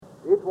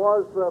It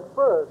was the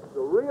first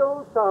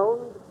real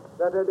sound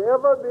that had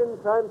ever been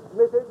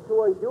transmitted to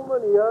a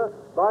human ear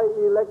by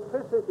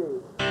electricity.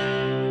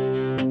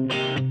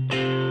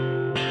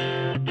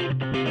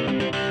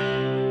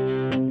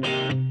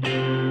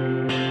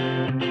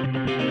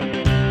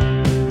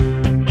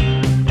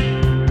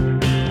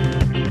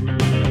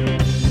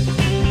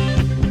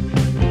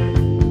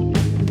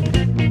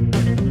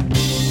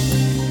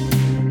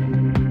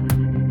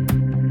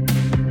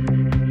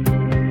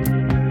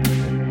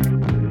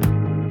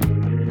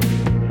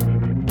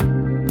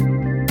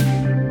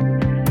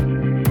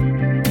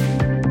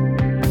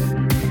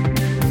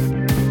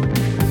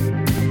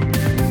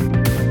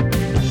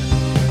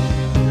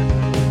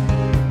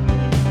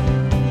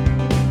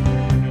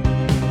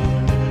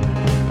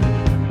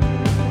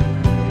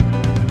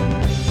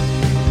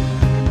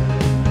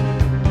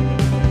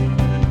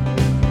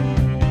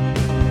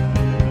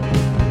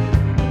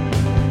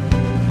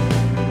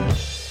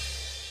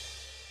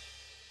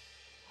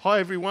 Hi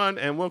everyone,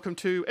 and welcome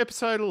to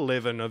episode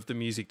 11 of the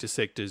Music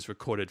Dissectors,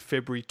 recorded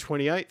February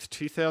 28th,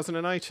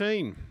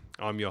 2018.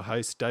 I'm your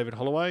host, David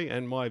Holloway,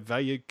 and my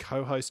valued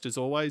co-host, as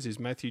always, is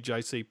Matthew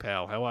J.C.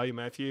 Powell. How are you,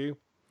 Matthew?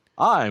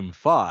 I'm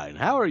fine.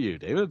 How are you,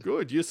 David?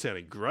 Good. You're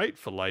sounding great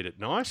for late at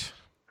night.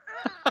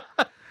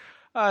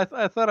 I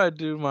thought I'd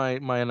do my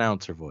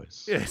announcer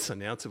voice. Yes,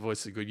 announcer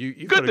voice is good.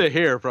 You've good to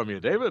hear from you,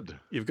 David.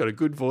 You've got a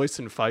good voice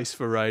and face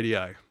for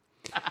radio.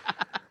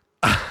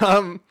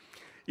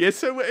 Yeah,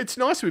 so it's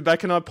nice to be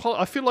back, and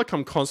I feel like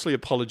I'm constantly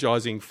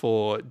apologising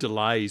for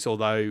delays,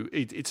 although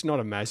it's not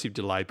a massive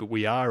delay, but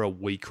we are a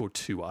week or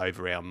two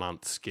over our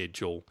month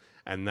schedule,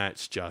 and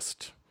that's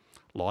just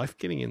life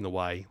getting in the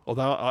way.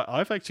 Although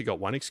I've actually got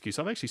one excuse.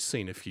 I've actually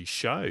seen a few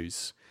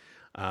shows,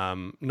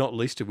 not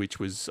least of which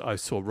was I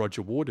saw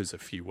Roger Waters a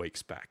few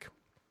weeks back.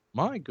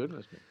 My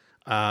goodness.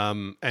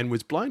 And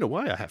was blown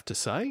away, I have to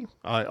say.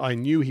 I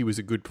knew he was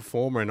a good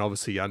performer, and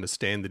obviously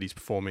understand that he's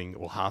performing,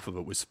 well, half of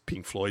it was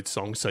Pink Floyd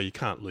songs, so you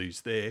can't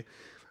lose there.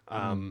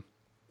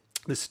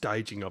 The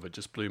staging of it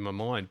just blew my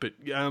mind. But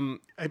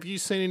have you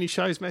seen any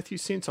shows, Matthew,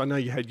 since? I know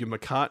you had your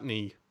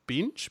McCartney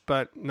binge,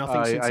 but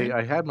nothing since then?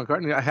 I had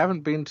McCartney. I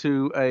haven't been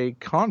to a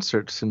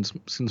concert since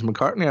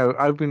McCartney.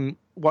 I've been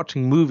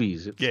watching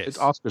movies. It's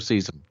Oscar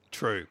season.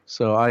 True.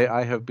 So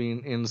I have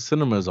been in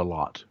cinemas a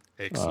lot.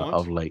 Excellent.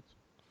 Of late.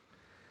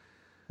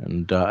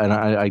 And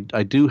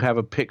I do have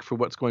a pick for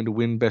what's going to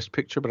win Best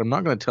Picture, but I'm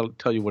not going to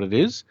tell you what it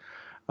is.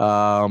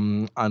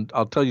 And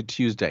I'll tell you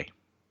Tuesday.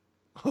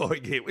 Oh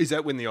yeah, is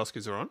that when the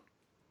Oscars are on?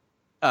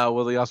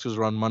 Well, the Oscars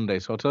are on Monday,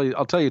 so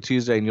I'll tell you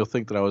Tuesday, and you'll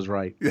think that I was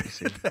right.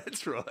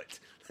 That's right.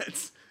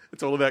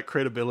 It's all about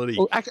credibility.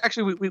 Well,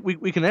 actually,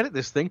 we can edit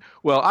this thing.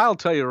 Well, I'll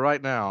tell you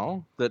right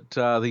now that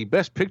the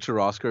Best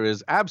Picture Oscar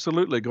is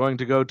absolutely going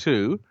to go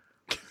to,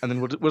 and then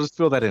we'll just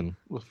fill that in.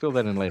 We'll fill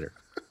that in later.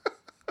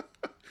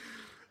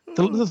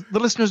 The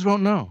listeners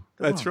won't know.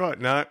 That's right.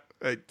 No,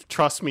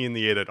 trust me in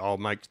the edit. I'll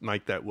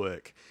make that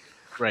work.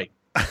 Great.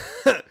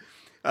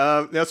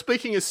 Now,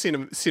 speaking of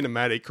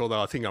cinematic,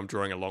 although I think I'm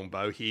drawing a long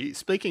bow here,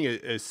 speaking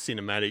of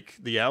cinematic,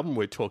 the album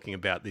we're talking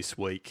about this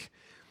week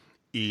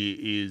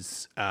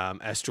is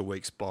Astral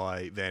Weeks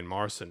by Van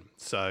Morrison.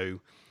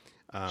 So,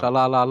 la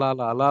la la la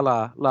la la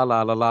la la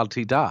la la la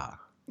ti da.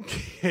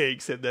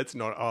 Except that's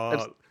not.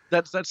 Oh,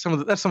 that's some of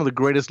the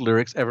greatest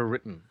lyrics ever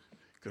written.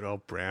 Good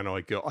old Brown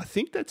Eyed Girl. I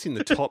think that's in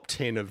the top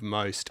 10 of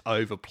most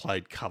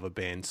overplayed cover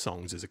band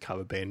songs as a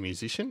cover band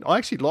musician. I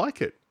actually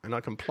like it, and I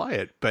can play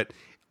it, but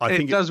I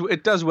think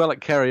it does well at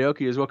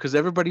karaoke as well, because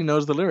everybody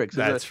knows the lyrics.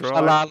 That's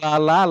right. La la la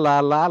la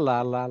la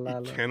la la la.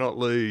 You cannot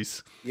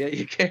lose. Yeah,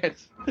 you can't.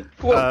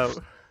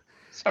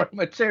 Sorry,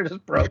 my chair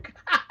just broke.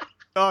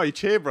 Oh, your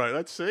chair broke.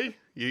 Let's see.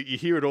 You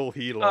hear it all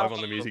here live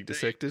on the Music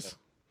Dissectors.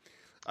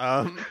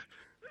 And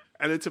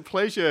it's a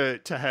pleasure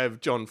to have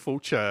John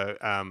Fulcher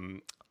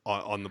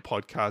on the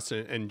podcast,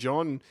 and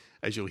John,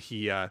 as you'll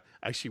hear,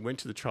 actually went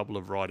to the trouble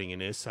of writing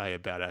an essay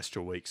about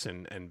Astral Weeks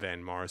and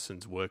Van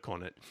Morrison's work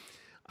on it,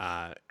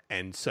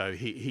 and so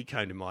he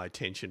came to my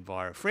attention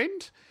via a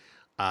friend,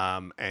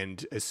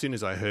 and as soon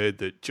as I heard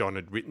that John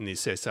had written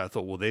this essay, I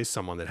thought, well, there's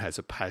someone that has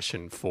a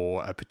passion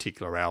for a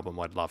particular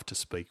album. I'd love to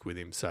speak with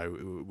him,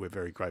 so we're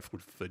very grateful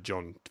for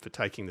John for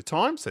taking the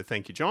time, so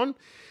thank you, John.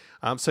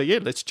 So yeah,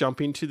 let's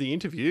jump into the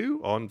interview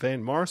on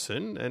Van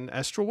Morrison and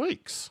Astral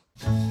Weeks.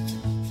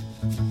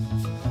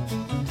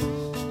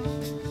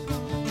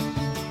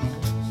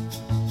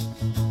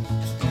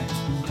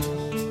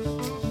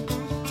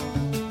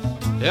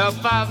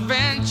 If I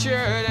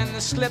ventured in the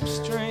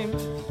slipstream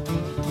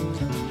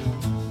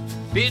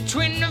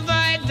between the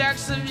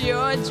viaducts of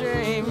your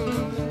dream,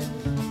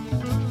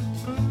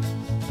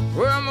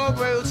 where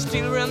mobile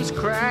steel rims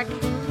crack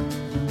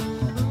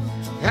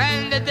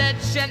and the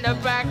ditch and the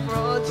back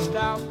road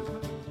stop.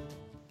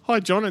 Hi,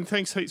 John, and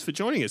thanks heaps for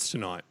joining us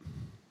tonight.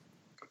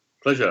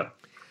 Pleasure.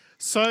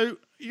 So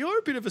you're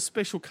a bit of a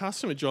special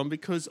customer, John,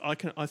 because I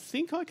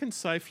think I can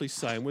safely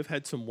say, and we've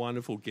had some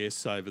wonderful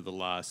guests over the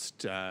last,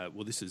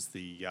 this is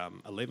the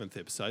 11th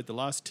episode, the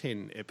last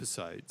 10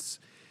 episodes.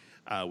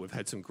 We've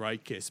had some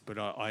great guests, but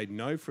I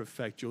know for a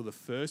fact you're the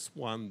first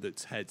one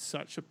that's had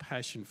such a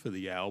passion for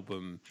the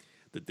album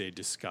that they're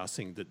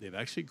discussing that they've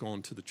actually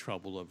gone to the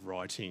trouble of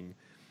writing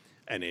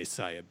an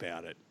essay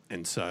about it.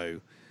 And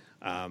so,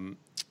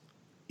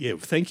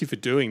 thank you for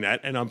doing that.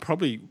 And I'm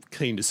probably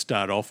keen to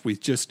start off with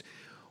just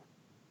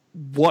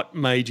what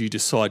made you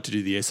decide to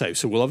do the essay?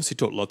 So we'll obviously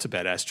talk lots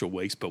about Astral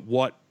Weeks, but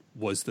what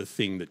was the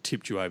thing that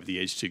tipped you over the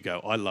edge to go,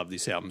 I love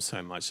this album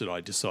so much that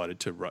I decided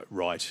to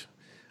write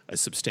a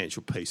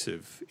substantial piece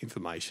of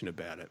information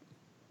about it?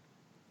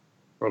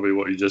 Probably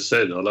what you just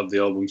said. I love the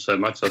album so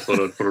much I thought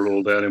I'd put it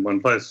all down in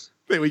one place.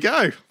 There we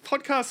go.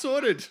 Podcast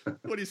sorted.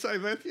 What do you say,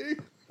 Matthew?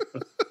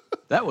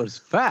 That was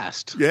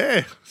fast.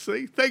 Yeah.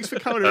 See, thanks for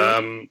coming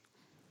around.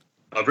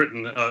 I've read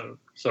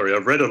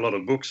a lot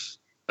of books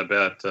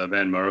about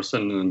Van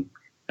Morrison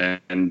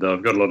and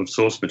I've got a lot of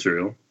source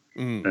material.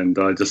 And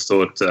I just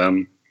thought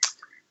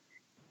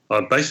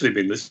I've basically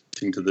been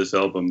listening to this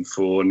album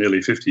for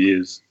nearly 50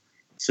 years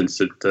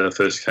since it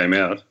first came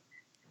out.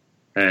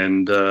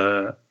 And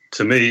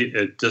to me,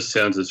 it just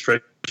sounds as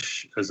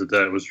fresh as the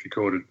day it was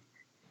recorded.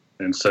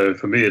 And so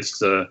for me,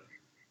 it's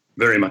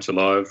very much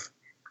alive.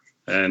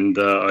 And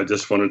I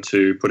just wanted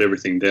to put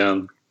everything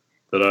down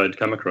that I'd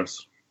come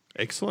across.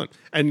 Excellent.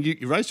 And you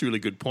raised a really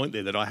good point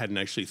there that I hadn't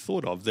actually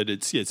thought of, that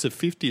it's the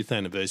 50th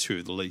anniversary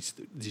of the release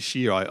this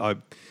year. I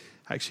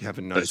actually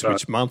haven't noticed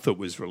which month it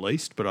was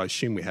released, but I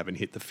assume we haven't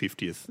hit the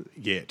 50th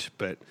yet.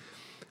 But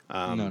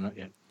no, not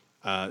yet.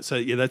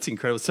 That's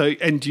incredible. So,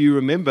 and do you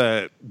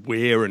remember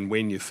where and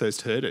when you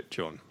first heard it,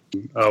 John?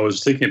 I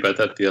was thinking about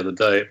that the other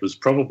day. It was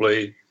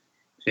probably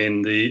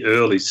in the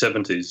early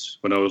 70s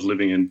when I was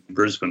living in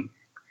Brisbane.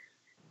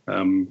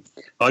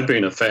 I'd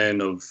been a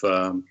fan of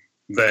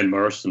Van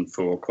Morrison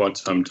for quite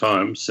some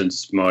time,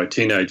 since my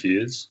teenage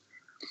years.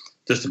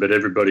 Just about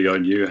everybody I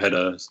knew had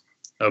a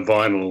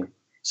vinyl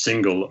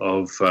single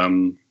of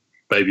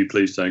Baby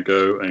Please Don't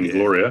Go and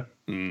Gloria.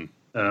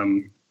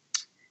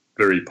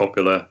 Very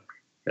popular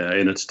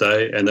in its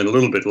day. And then a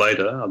little bit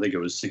later, I think it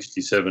was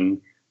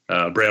 67,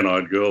 Brown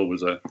Eyed Girl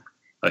was a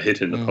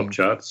hit in the pop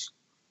charts.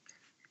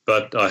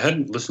 But I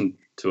hadn't listened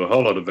to a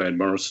whole lot of Van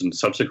Morrison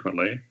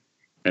subsequently.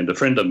 And a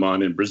friend of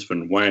mine in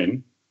Brisbane,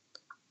 Wayne,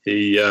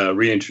 he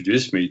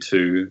reintroduced me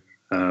to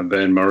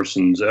Van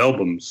Morrison's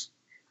albums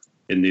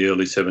in the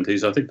early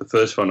 70s. I think the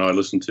first one I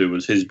listened to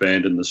was his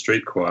band and the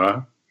Street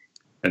Choir,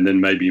 and then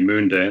maybe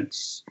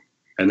Moondance.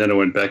 And then I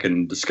went back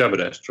and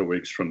discovered Astral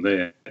Weeks from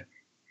there.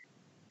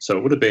 So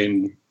it would have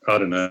been,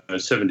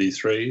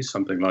 73,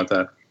 something like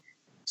that.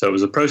 So it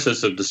was a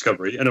process of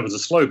discovery, and it was a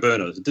slow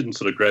burner. It didn't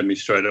sort of grab me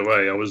straight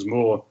away. I was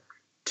more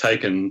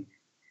taken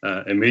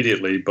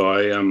immediately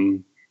by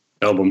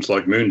albums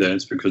like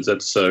Moondance, because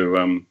that's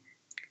so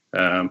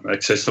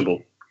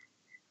accessible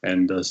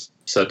and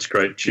such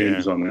great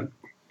tunes on that.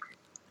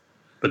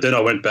 But then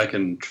I went back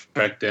and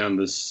tracked down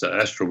this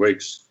Astral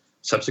Weeks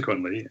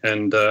subsequently,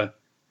 and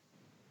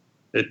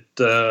it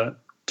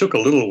took a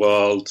little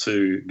while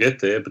to get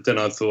there, but then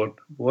I thought,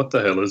 what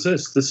the hell is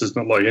this? This is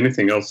not like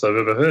anything else I've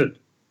ever heard.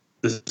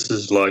 This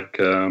is like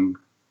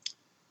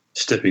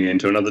stepping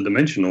into another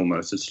dimension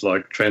almost. It's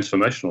like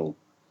transformational.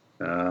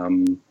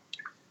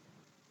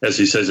 As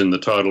he says in the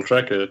title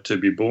track, to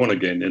be born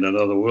again in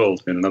another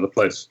world, in another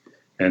place.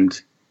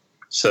 And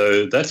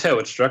so that's how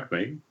it struck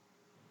me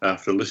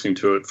after listening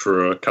to it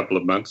for a couple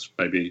of months,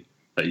 maybe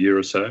a year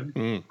or so.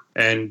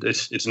 And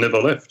it's never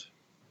left.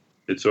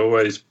 It's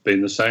always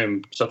been the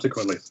same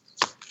subsequently.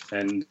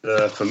 And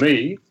for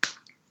me,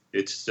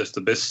 it's just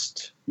the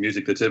best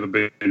music that's ever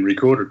been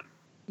recorded.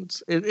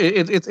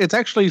 It's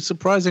actually,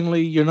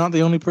 surprisingly, you're not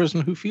the only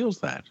person who feels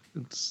that.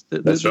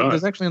 That's right.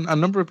 There's actually a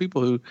number of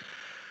people who,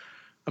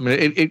 I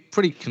mean, it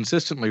pretty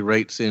consistently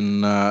rates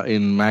in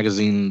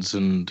magazines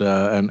and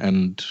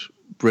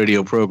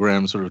radio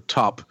programs sort of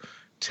top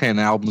 10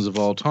 albums of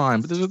all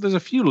time. But there's a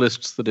few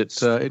lists that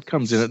it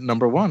comes in at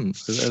number one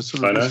as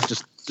sort of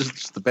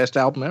just the best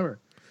album ever.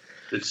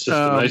 It's just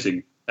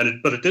amazing,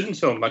 but it didn't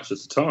sell much at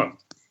the time.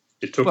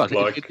 It took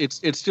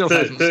it still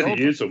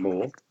 30 years or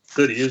more.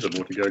 30 years or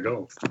more to go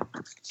gold.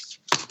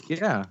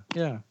 Yeah.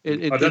 I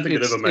don't think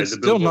it ever made the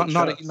Billboard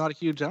charts. Not a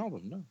huge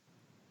album. No.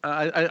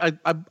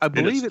 I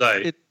believe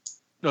it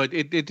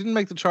didn't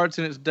make the charts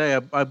in its day.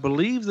 I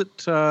believe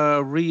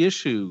that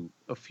Reissue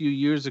a few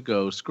years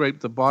ago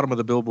scraped the bottom of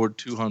the Billboard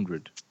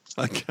 200.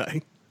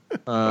 Okay.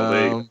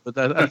 But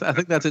I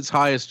think that's its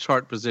highest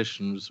chart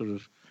position, sort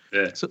of.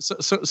 Yeah. So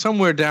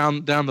somewhere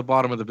down the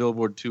bottom of the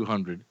Billboard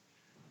 200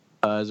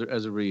 as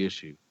a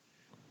reissue.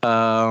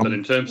 But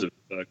in terms of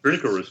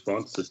critical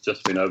response, it's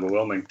just been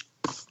overwhelming.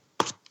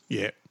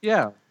 Yeah.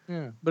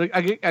 But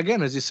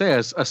again, as you say,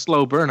 a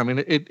slow burn. I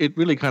mean, it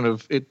really kind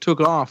of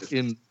took off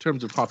in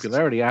terms of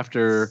popularity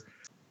after.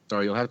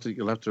 Sorry, you'll have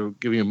to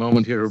give me a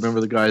moment here to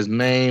remember the guy's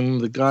name.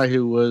 The guy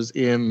who was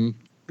in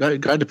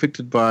guy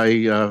depicted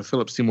by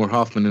Philip Seymour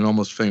Hoffman in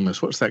Almost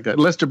Famous. What's that guy?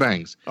 Lester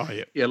Bangs. Oh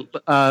yeah. Yeah.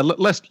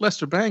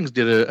 Lester Bangs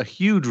did a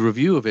huge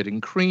review of it in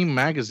Cream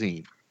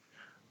magazine,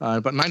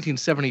 about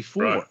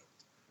 1974. Right.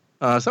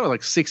 So that was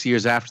like 6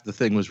 years after the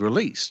thing was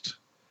released.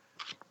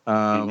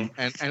 And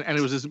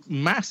it was this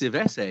massive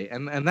essay,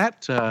 and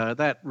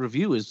that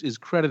review is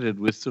credited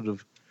with sort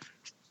of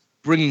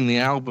bringing the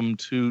album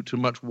to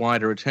much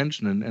wider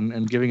attention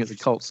and giving it the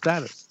cult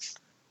status.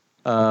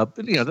 But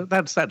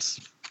that's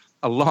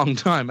a long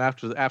time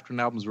after an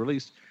album's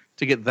released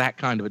to get that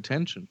kind of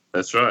attention.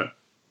 That's right.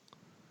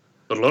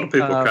 But a lot of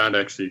people can't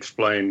actually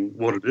explain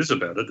what it is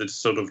about it. It's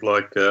sort of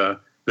like a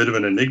bit of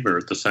an enigma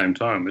at the same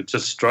time. It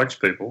just strikes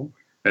people,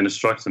 and it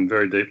strikes them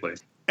very deeply.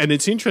 And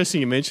it's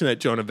interesting you mentioned that,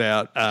 John,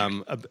 about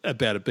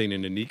it being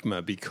an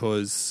enigma,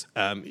 because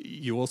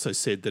you also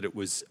said that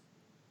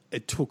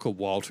it took a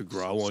while to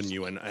grow on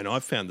you, and I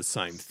found the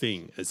same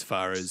thing as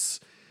far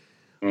as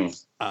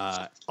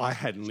I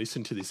hadn't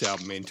listened to this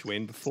album end to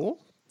end before,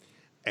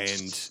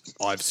 and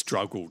I've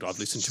struggled. I've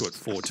listened to it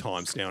 4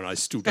 times now, and I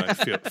still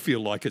don't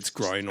feel like it's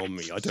grown on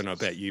me. I don't know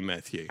about you,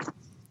 Matthew.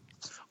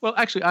 Well,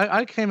 actually,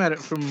 I came at it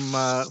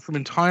from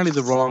entirely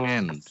the wrong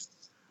end.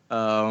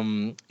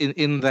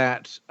 In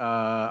that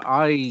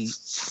I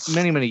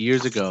many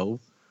years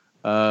ago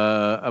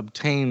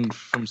obtained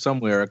from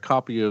somewhere a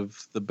copy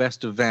of The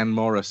Best of Van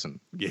Morrison.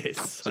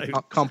 Yes, a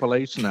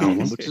compilation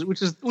album,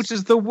 which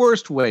is the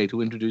worst way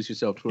to introduce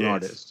yourself to an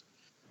artist.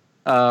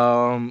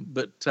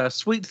 But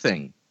Sweet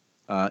Thing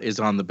is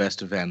on The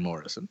Best of Van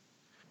Morrison,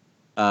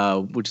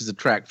 which is a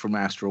track from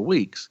Astral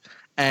Weeks.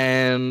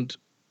 And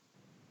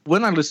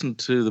when I listened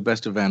to The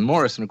Best of Van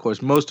Morrison, of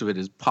course, most of it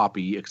is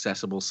poppy,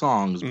 accessible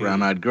songs,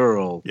 Brown Eyed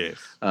Girl, yes,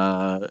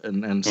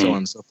 and so on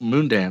and so forth,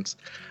 Moondance.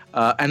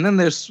 And then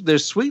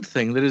there's Sweet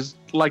Thing that is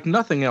like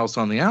nothing else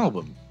on the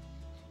album.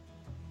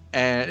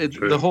 And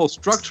the whole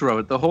structure of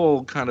it, the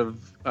whole kind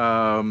of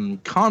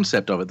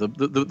concept of it, the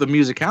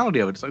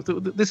musicality of it, it's like,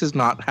 this is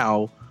not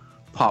how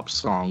pop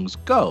songs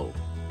go.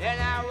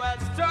 And I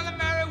was on the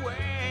merry way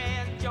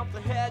and jumped the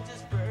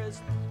hedges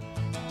first.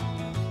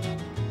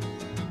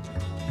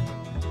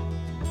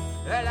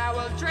 And I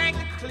will drink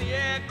the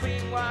clear,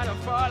 clean water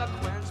for to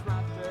quench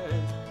my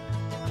thirst.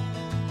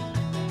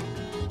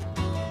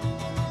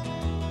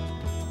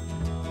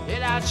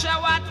 And I'll show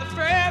out the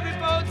ferry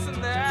boats and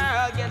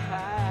they'll get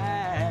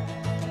high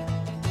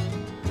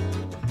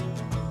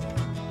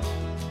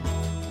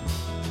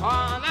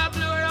on a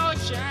blue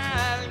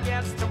ocean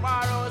against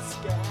tomorrow's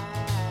sky.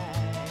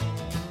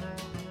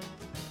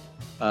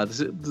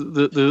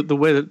 The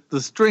way that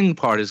the string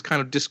part is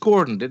kind of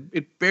discordant.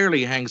 It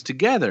barely hangs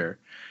together.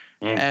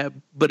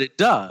 But it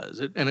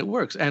does, and it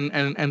works, and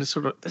it's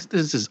sort of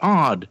this is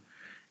odd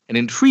and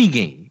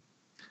intriguing,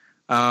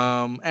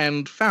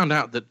 and found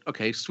out that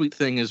okay, Sweet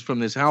Thing is from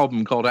this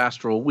album called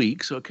Astral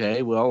Weeks.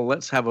 Okay, well,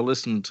 let's have a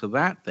listen to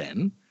that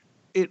then.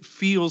 It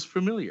feels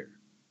familiar.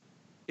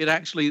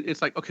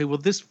 It's like okay, well,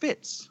 this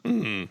fits.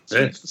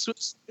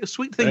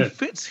 Sweet Thing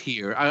fits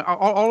here.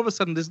 All of a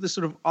sudden, there's this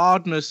sort of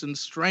oddness and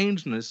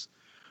strangeness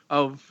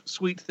of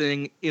Sweet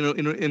Thing,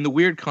 in the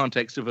weird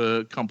context of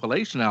a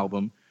compilation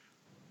album.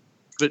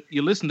 But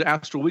you listen to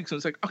Astral Weeks and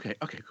it's like, okay,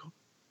 cool.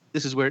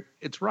 This is where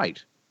it's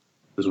right.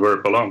 This is where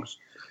it belongs.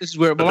 This is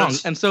where it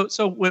belongs. And so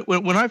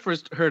when I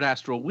first heard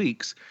Astral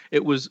Weeks,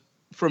 it was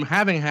from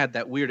having had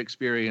that weird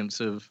experience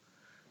of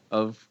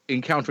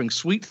encountering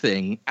Sweet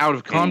Thing out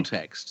of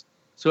context.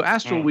 So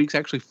Astral Weeks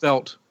actually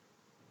felt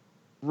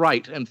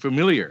right and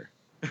familiar.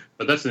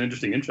 But that's an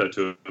interesting intro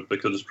to it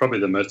because it's probably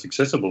the most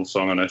accessible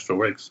song on Astral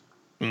Weeks.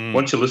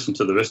 Once you listen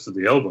to the rest of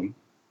the album,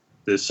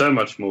 there's so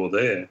much more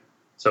there.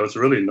 So it's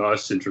a really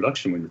nice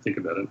introduction when you think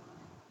about it.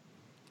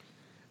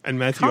 And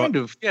Matthew, kind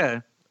of, yeah.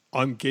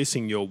 I'm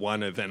guessing you're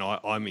one of, and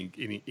I'm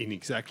in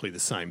exactly the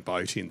same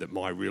boat in that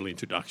my real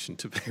introduction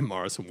to Van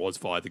Morrison was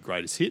via the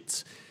greatest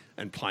hits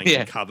and playing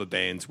in cover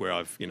bands where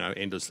I've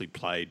endlessly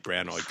played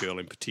Brown Eyed Girl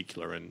in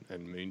particular and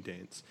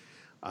Moondance.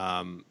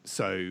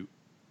 So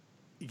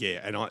yeah,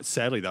 and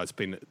sadly though it's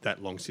been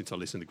that long since I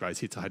listened to the greatest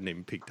hits, I hadn't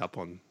even picked up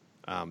on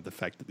the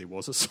fact that there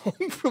was a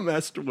song from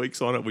Astral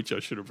Weeks on it, which I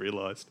should have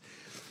realised.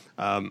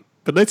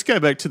 But let's go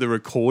back to the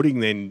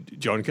recording then,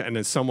 John, and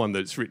as someone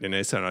that's written an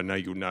essay, and I know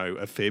you'll know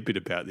a fair bit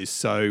about this.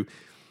 So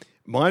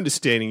my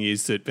understanding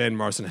is that Van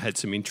Morrison had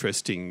some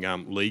interesting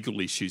legal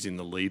issues in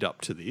the lead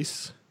up to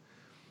this.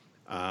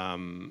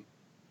 And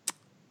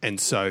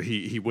so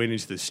he went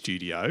into the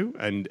studio.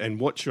 And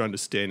what's your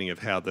understanding of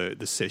how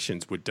the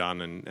sessions were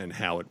done and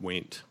how it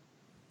went?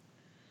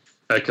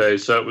 Okay,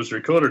 so it was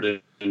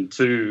recorded in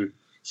 2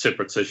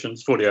 separate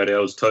sessions, 48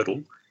 hours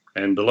total.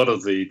 And a lot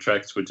of the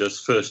tracks were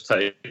just first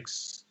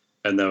takes,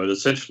 and they were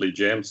essentially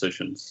jam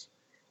sessions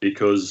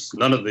because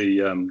none of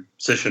the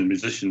session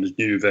musicians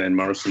knew Van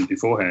Morrison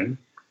beforehand.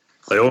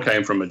 They all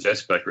came from a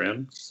jazz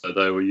background, so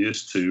they were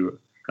used to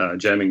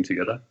jamming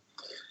together.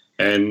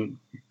 And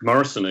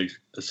Morrison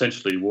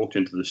essentially walked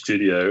into the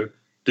studio,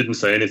 didn't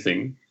say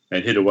anything,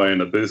 and hid away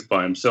in a booth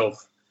by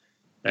himself.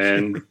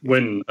 And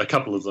when a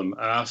couple of them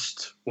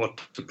asked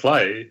what to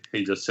play,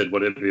 he just said,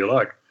 whatever you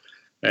like.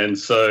 And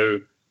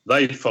so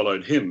they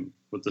followed him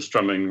with the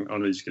strumming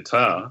on his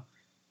guitar,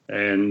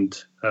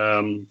 and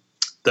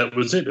that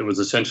was it. It was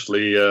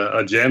essentially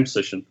a jam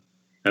session,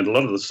 and a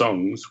lot of the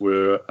songs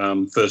were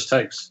first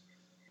takes.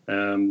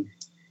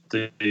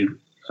 The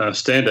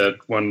standout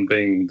one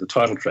being the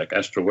title track,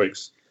 Astral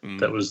Weeks.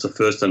 That was the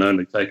first and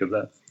only take of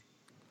that.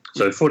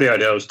 So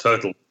 48 hours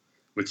total,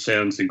 which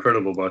sounds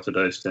incredible by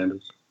today's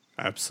standards.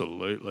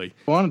 Absolutely.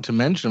 I wanted to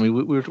mention, we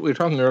were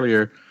talking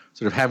earlier,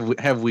 sort of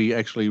have we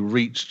actually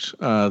reached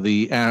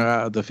the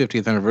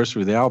 50th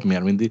anniversary of the album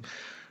yet? I mean,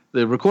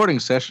 the recording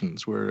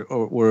sessions were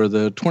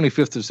the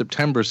 25th of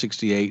September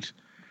 68,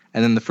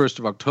 and then the 1st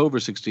of October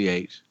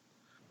 68,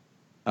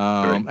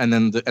 and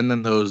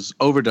then those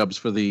overdubs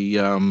for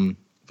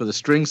the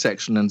string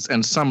section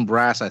and some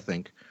brass, I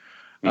think,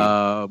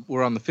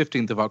 were on the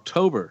 15th of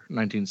October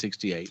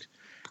 1968,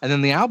 and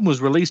then the album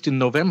was released in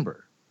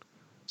November.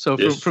 So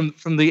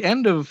from the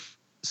end of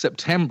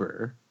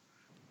September,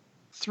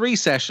 3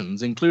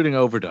 sessions, including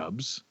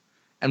overdubs,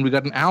 and we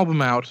got an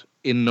album out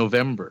in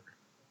November.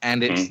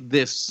 And it's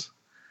this.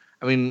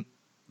 I mean,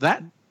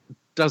 that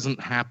doesn't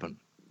happen.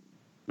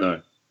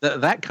 No.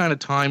 That kind of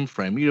time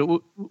frame.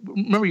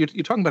 Remember, you're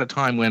talking about a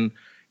time when,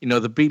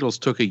 the Beatles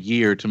took a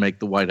year to make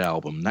the White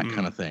Album, that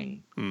kind of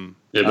thing.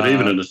 Yeah, but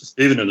even in this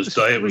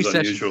day, it was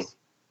unusual.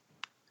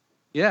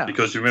 Yeah.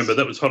 Because you remember,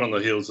 that was hot on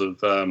the heels of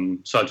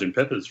Sgt.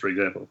 Pepper's, for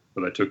example,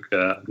 where they took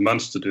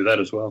months to do that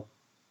as well.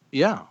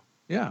 Yeah.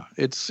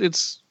 It's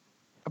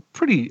a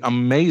pretty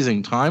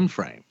amazing time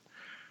frame.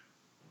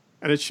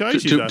 And it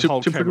shows you the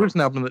whole produce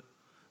an album that.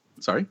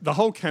 Sorry? The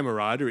whole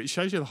camaraderie. It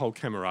shows you the whole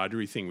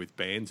camaraderie thing with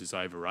bands is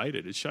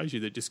overrated. It shows you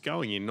that just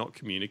going in, not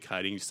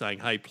communicating, saying,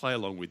 hey, play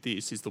along with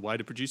this is the way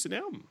to produce an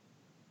album.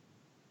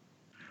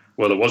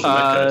 Well, it wasn't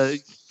that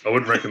case. I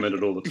wouldn't recommend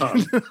it all the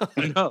time.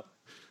 No.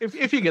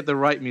 If you get the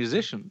right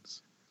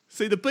musicians.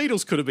 See, the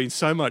Beatles could have been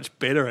so much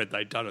better had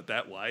they done it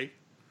that way.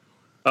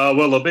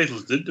 Well, the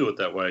Beatles did do it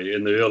that way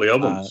in the early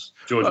albums.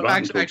 George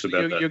Martin talks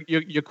about that.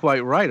 You're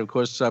quite right. Of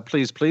course,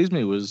 Please Please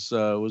Me was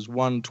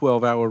one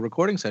 12-hour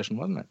recording session,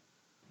 wasn't it?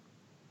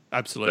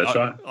 Absolutely. That's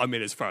right. I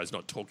mean, as far as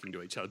not talking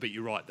to each other, but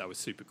you're right, they were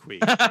super quick.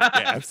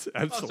 Yeah,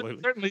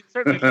 absolutely.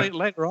 Certainly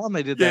later on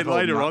they did that. Yeah,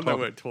 later on they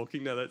weren't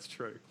talking. No, that's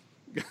true.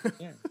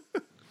 Yeah.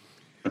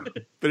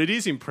 But it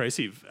is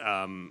impressive,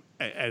 and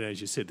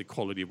as you said, the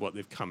quality of what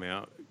they've come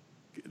out,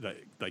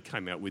 they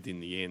came out with in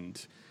the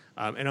end.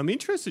 And I'm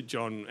interested,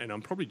 John, and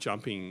I'm probably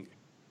jumping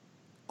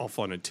off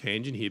on a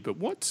tangent here, but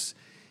what's,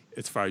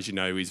 as far as you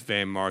know, is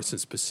Van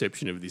Morrison's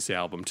perception of this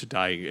album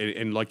today?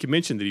 And like you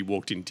mentioned that he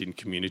walked in and didn't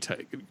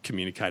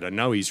communicate. I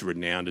know he's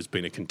renowned as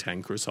being a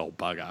cantankerous old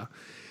bugger.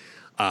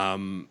 I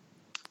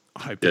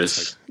hope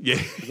yes.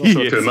 Yeah.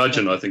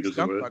 Curmudgeon, I think is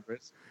the word.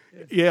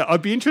 Yeah,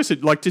 I'd be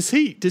interested. Like, does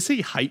he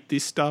hate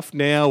this stuff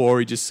now, or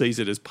he just sees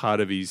it as part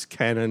of his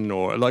canon,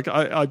 or like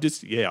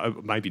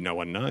maybe no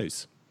one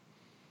knows.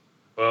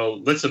 Well,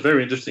 that's a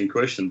very interesting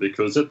question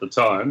because at the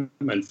time,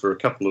 and for a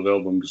couple of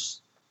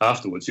albums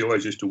afterwards, he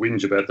always used to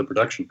whinge about the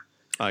production,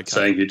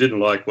 saying he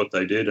didn't like what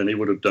they did and he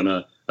would have done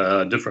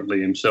it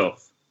differently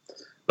himself.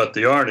 But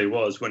the irony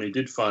was, when he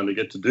did finally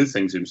get to do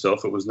things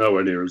himself, it was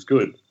nowhere near as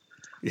good.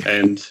 Yeah.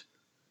 And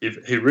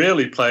he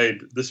rarely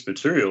played this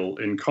material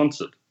in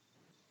concert.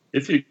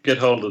 If you get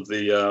hold of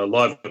the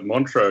Live at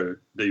Montreux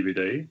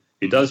DVD,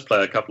 he does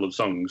play a couple of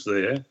songs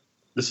there.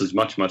 This is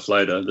much, much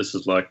later. This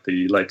is like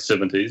the late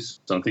 70s.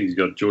 So I think he's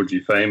got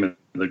Georgie Fame in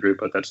the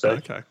group at that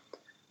stage. Okay.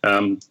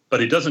 But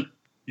he doesn't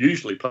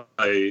usually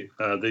play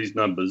these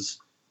numbers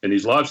in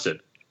his live set,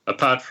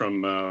 apart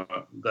from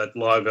that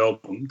live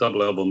album,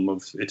 double album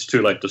of It's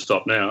Too Late to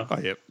Stop Now,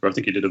 where I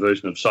think he did a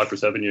version of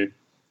Cypress Avenue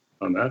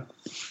on that.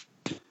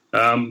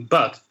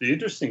 But the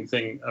interesting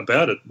thing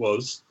about it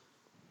was,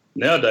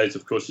 nowadays,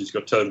 of course, he's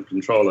got total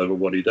control over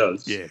what he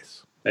does.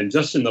 Yes. And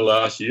just in the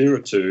last year or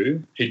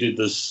two, he did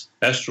this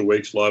Astral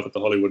Weeks live at the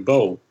Hollywood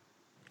Bowl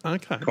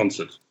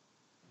concert.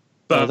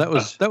 But that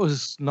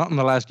was not in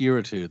the last year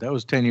or two. That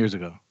was 10 years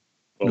ago.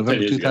 Well,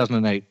 November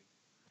 2008.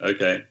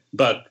 Okay.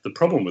 But the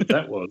problem with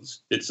that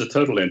was it's a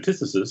total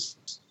antithesis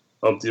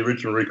of the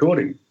original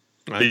recording.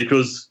 Right.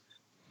 Because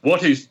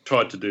what he's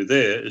tried to do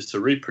there is to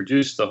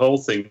reproduce the whole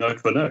thing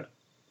note for note.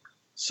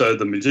 So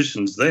the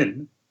musicians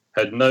then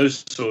had no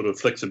sort of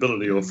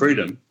flexibility or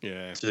freedom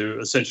to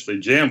essentially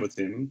jam with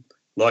him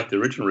like the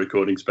original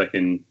recordings back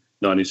in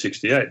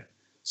 1968.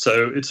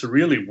 So it's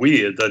really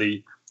weird that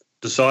he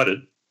decided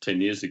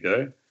 10 years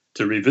ago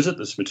to revisit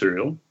this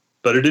material,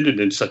 but he did it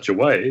in such a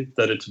way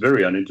that it's a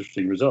very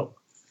uninteresting result.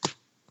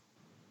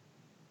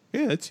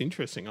 Yeah, that's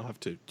interesting. I'll have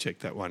to check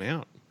that one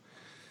out.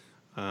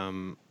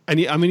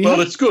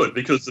 It's good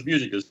because the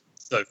music is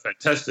so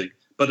fantastic,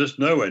 but it's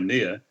nowhere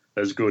near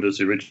as good as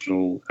the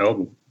original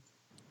album.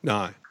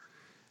 No.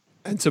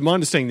 And so my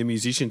understanding, the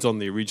musicians on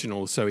the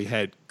original, so he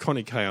had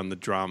Connie Kay on the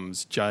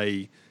drums,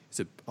 Jay,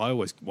 I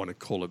always want to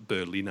call it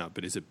Berliner,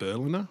 but is it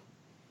Berliner?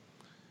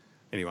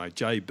 Anyway,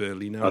 Jay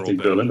Berliner. I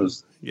think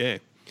Berliner's. Yeah.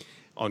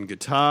 On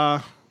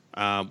guitar,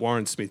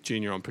 Warren Smith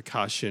Jr. on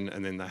percussion,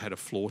 and then they had a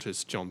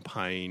flautist, John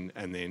Payne,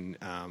 and then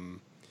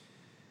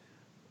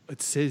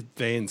it says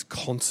Van's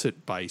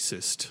concert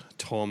bassist,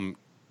 Tom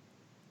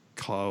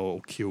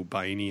Kyle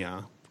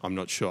Kilbania. I'm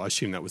not sure. I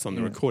assume that was on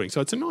the recording.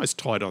 So it's a nice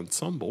tight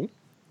ensemble.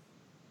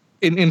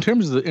 In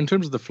terms of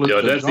the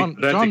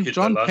flute,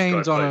 John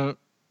Payne's on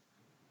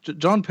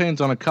John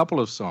Payne's on a couple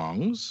of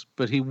songs,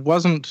 but he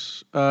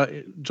wasn't.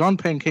 John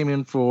Payne came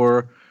in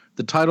for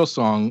the title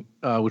song,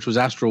 which was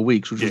Astral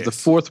Weeks, which was the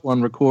fourth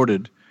one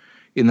recorded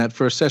in that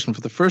first session.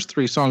 For the first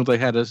three songs, they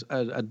had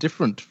a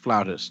different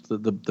flautist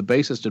that the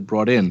bassist had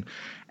brought in,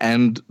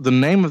 and the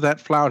name of that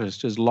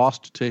flautist is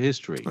lost to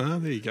history. Oh,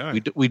 there you go.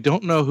 We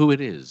don't know who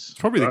it is. It's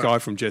probably the guy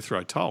from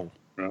Jethro Tull.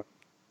 Right.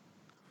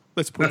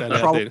 Let's put that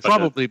out there.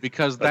 Probably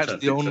because that's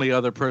the only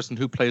other person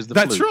who plays the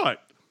flute. That's right.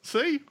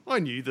 See, I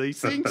knew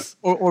these things.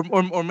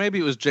 or maybe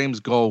it was James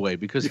Galway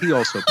because he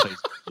also plays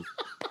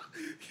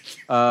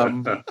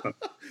the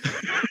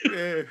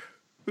flute.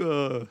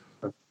 Yeah.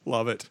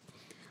 Love it.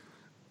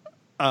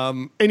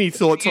 Any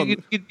thoughts on?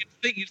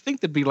 You'd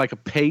think there'd be like a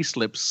pay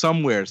slip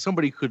somewhere.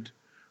 Somebody could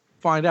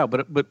find out,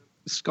 but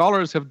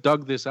scholars have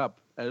dug this up.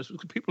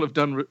 People have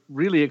done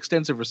really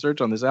extensive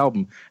research on this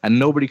album, and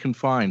nobody can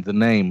find the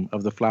name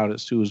of the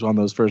flautist who was on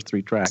those first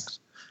three tracks.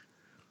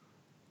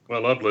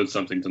 Well, I've learned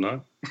something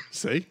tonight.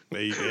 See,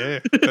 yeah,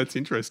 that's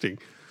interesting.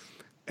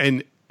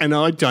 And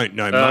I don't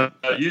know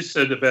much. You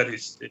said about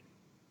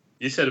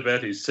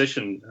his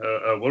session.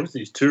 What was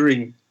his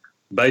touring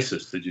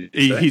bassist? Did you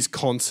say? His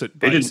concert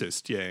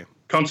bassist? Yeah,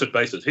 concert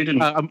bassist. He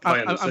didn't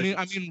play in the sessions.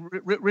 I mean,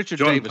 Richard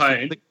John Davis.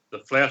 Payne, the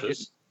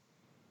flautist.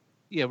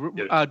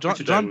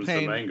 John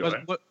Payne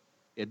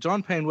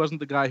John Payne wasn't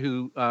the guy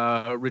who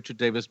Richard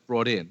Davis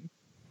brought in.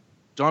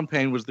 John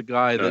Payne was the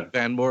guy that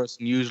Van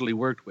Morrison usually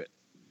worked with.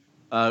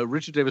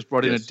 Richard Davis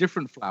brought in a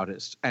different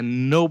flautist,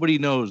 and nobody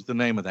knows the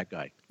name of that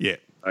guy. Yeah.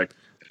 Okay.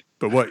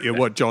 But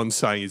what John's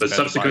saying is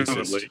about the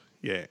bassist.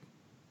 Yeah.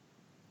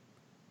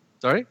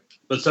 Sorry?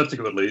 But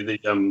subsequently,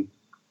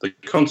 the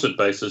concert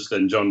bassist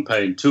and John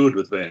Payne toured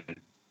with Van.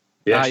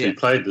 He actually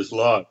played this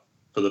live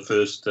for the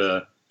first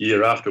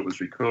year after it was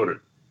recorded.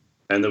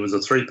 And there was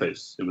a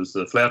three-piece. It was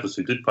the flautist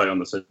who did play on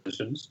the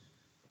sessions,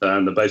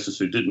 and the bassist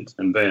who didn't,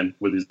 and Van,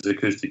 with his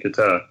acoustic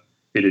guitar,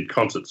 he did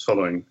concerts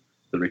following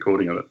the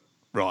recording of it.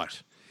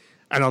 Right.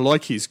 And I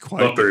like his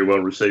quote. Not very well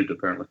received,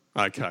 apparently.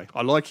 Okay.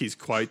 I like his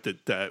quote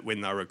that when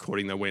they were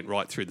recording, they went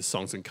right through the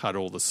songs and cut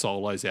all the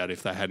solos out.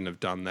 If they hadn't have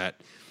done that,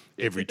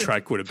 every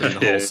track would have been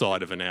the whole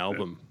side of an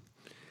album.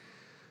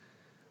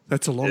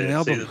 That's a long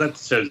album. See, that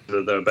shows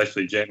that they were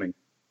basically jamming.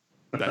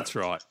 That's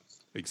right.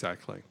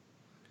 Exactly.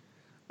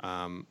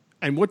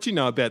 And what do you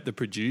know about the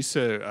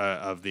producer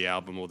of the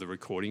album or the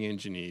recording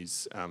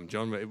engineers,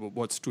 John?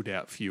 What stood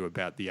out for you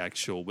about the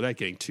actual, without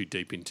getting too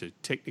deep into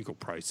technical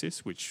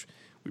process, which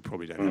we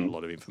probably don't have a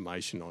lot of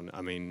information on?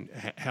 I mean,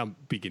 how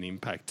big an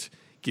impact,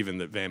 given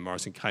that Van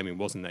Morrison came in,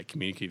 wasn't that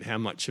communicative, how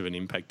much of an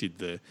impact did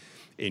the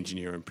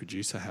engineer and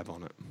producer have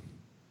on it?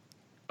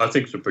 I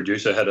think the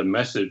producer had a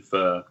massive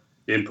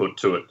input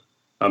to it.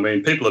 I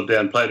mean, people have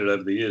downplayed it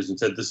over the years and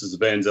said this is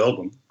Van's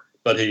album,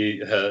 but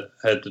he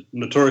had a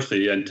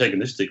notoriously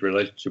antagonistic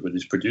relationship with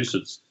his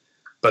producers.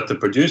 But the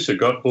producer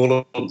got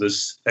all of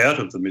this out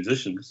of the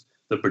musicians.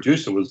 The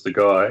producer was the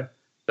guy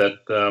that,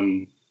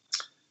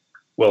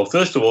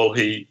 first of all,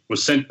 he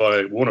was sent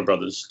by Warner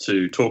Brothers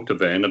to talk to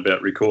Van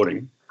about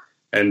recording,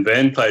 and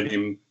Van played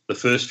him the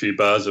first few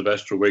bars of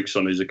Astral Weeks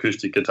on his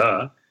acoustic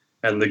guitar,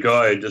 and the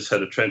guy just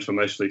had a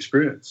transformational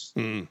experience.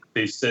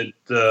 He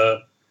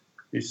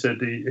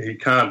said he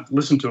can't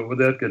listen to it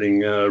without getting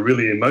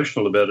really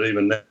emotional about it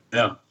even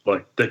now,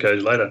 like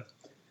decades later.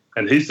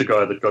 And he's the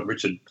guy that got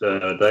Richard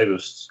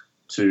Davis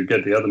to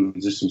get the other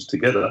musicians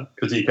together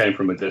because he came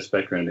from a jazz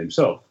background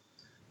himself.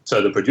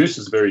 So the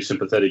producer's very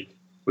sympathetic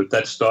with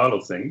that style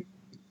of thing,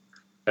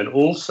 and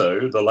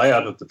also the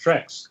layout of the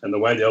tracks and the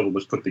way the album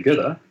was put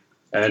together.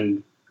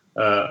 And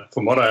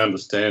from what I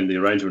understand, the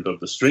arrangement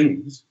of the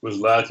strings was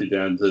largely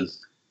down to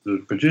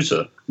the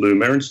producer, Lou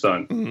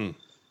Merenstein.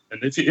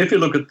 And if you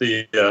look at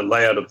the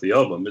layout of the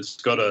album, it's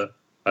got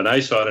an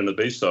A side and a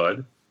B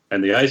side,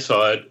 and the A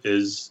side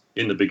is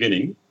in the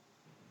beginning,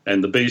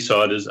 and the B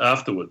side is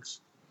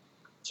afterwards.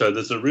 So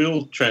there's a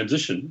real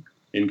transition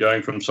in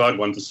going from side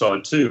one to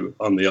side two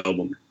on the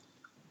album.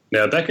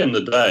 Now, back in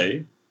the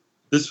day,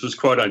 this was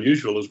quite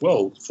unusual as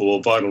well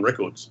for vinyl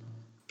records.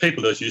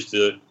 People just used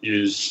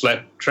to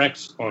slap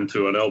tracks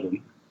onto an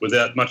album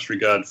without much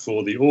regard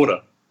for the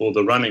order or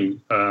the running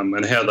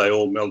and how they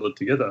all melded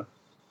together.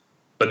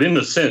 But in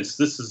a sense,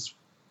 this is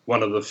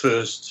one of the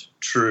first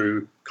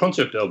true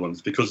concept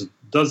albums because it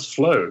does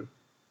flow,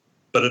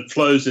 but it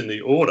flows in the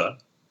order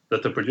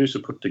that the producer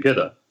put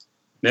together.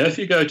 Now, if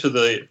you go to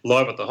the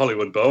Live at the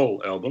Hollywood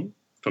Bowl album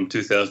from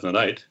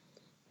 2008,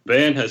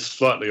 Van has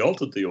slightly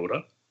altered the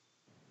order,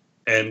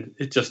 and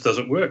it just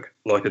doesn't work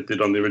like it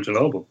did on the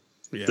original album.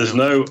 Yeah. There's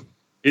no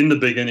in the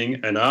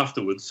beginning and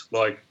afterwards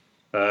like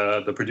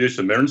the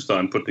producer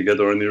Merenstein put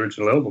together on the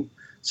original album.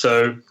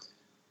 So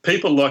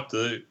people like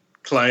to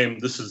claim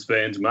this is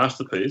Van's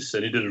masterpiece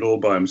and he did it all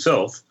by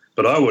himself,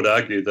 but I would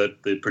argue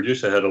that the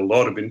producer had a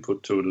lot of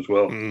input to it as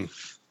well.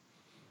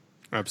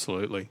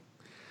 Absolutely.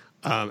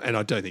 And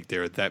I don't think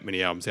there are that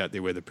many albums out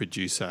there where the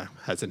producer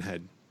hasn't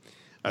had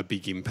a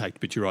big impact,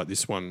 but you're right,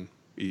 this one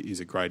is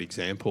a great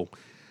example.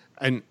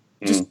 And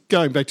just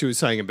going back to what you were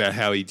saying about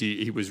how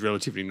he was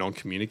relatively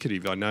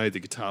non-communicative, I know the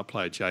guitar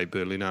player Jay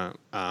Berliner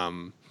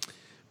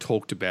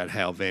talked about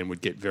how Van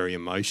would get very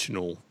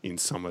emotional in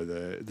some of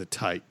the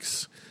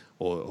takes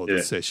or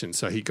the sessions.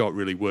 So he got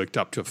really worked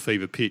up to a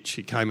fever pitch.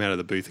 He came out of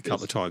the booth a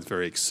couple of times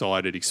very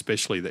excited,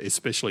 especially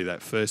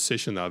that first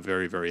session. They were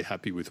very, very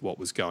happy with what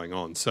was going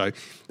on. So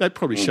that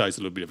probably shows a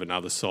little bit of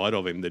another side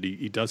of him, that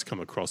he does come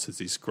across as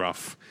this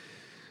gruff,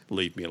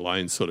 leave me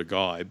alone sort of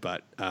guy,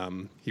 but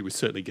he was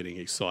certainly getting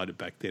excited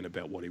back then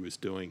about what he was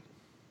doing.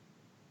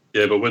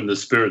 Yeah, but when the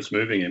spirit's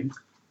moving him,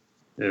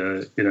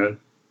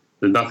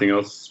 nothing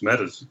else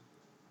matters.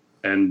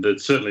 And it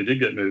certainly did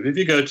get moved. If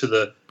you go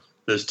to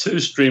there's two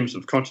streams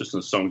of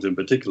consciousness songs in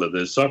particular.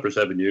 There's Cypress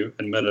Avenue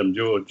and Madame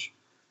George.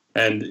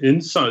 And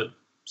in some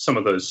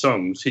of those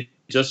songs, he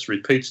just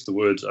repeats the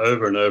words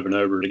over and over and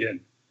over again.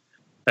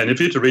 And if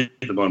you're to read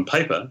them on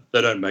paper,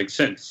 they don't make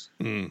sense.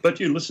 But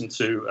you listen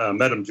to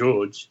Madame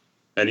George,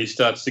 and he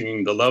starts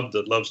singing the love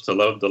that loves to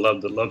love, the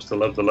love that loves to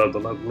love, the love that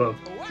loves to love.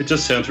 It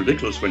just sounds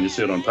ridiculous when you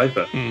see it on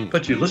paper.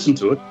 But you listen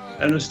to it,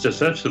 and it's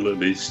just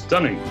absolutely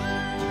stunning.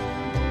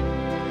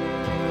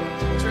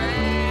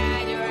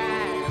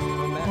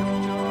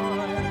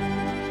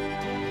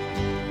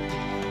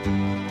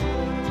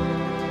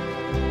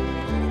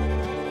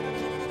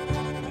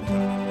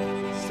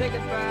 Say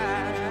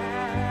goodbye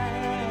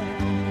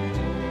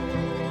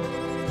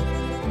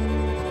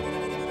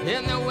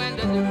in the wind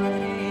and the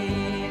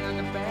rain on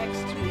the back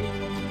street.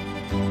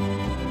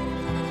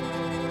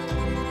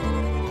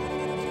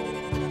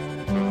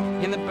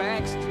 In the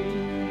back street.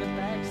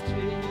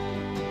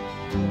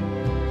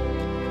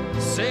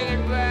 Say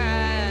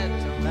goodbye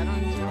to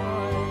Madame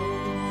Joy.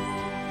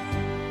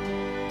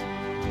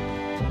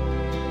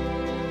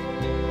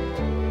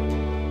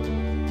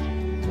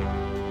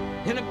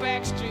 In the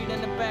back street,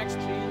 in the back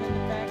street.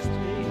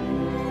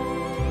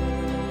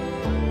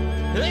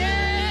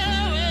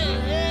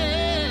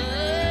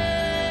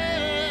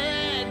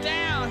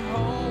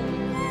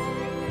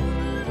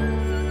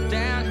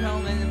 Down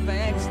home in the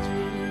back street.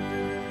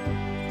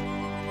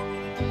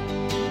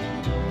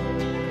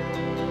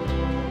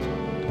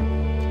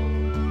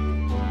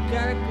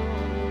 Gotta go.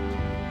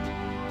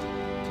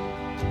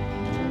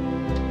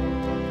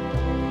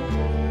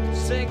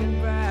 Say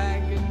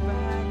goodbye,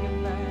 goodbye,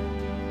 goodbye.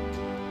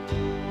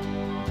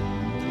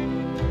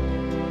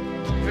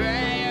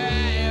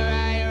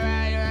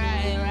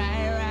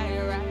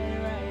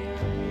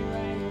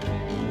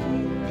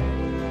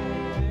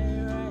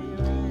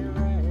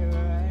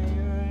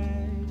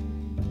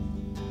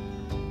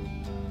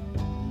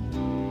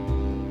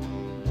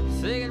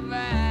 Say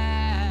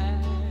goodbye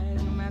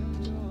to Madame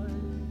Joy.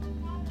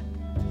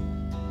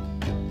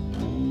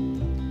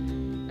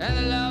 And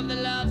the love that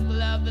loves, the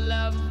love that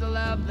loves, the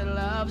love that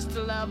loves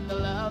to love, the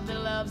love that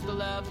loves, the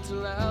love to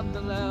love, the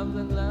love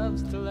that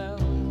loves to love.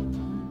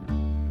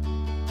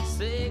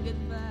 Say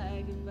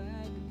goodbye,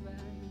 goodbye, goodbye,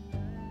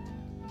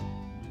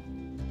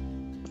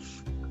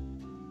 goodbye.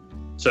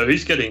 So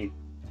he's getting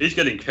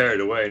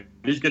carried away.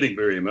 He's getting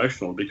very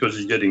emotional because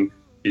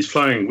he's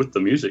flowing with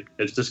the music.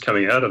 It's just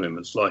coming out of him.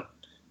 It's like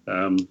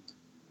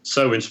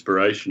so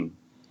inspiration.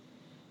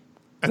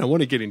 And I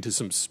want to get into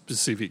some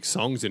specific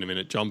songs in a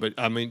minute, John, but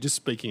I mean, just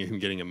speaking of him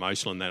getting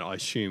emotional and that, I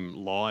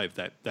assume live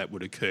that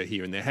would occur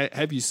here and there.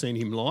 Have you seen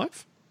him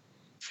live?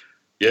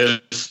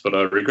 Yes, but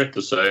I regret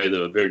to say they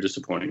were very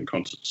disappointing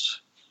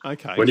concerts.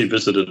 Okay. When he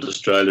visited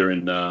Australia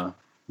in, it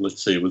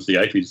was the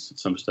 80s at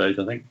some stage,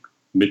 I think,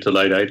 mid to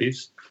late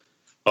 80s,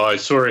 I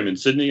saw him in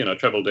Sydney and I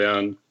travelled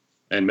down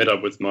and met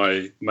up with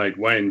my mate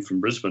Wayne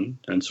from Brisbane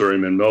and saw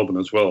him in Melbourne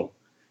as well.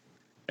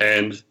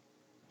 And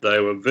they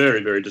were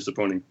very, very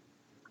disappointing.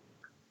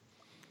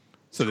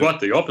 So quite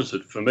the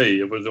opposite for me.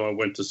 It was I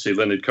went to see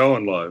Leonard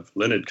Cohen live.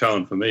 Leonard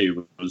Cohen for me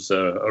was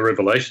a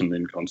revelation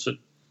in concert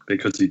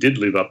because he did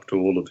live up to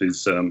all of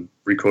his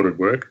recorded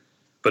work.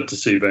 But to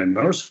see Van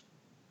Morrison,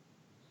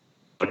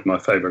 like my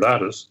favourite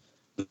artist,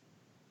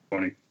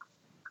 disappointing.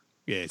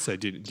 Yeah, so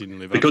didn't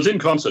live up. Because in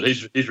concert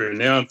he's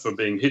renowned for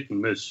being hit and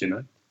miss.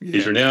 Yeah.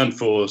 He's renowned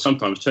for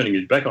sometimes turning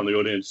his back on the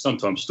audience,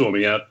 sometimes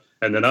storming out,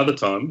 and then other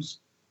times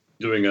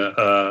doing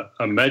a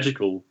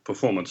magical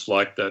performance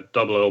like that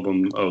double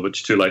album of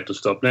It's Too Late to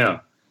Stop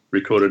Now,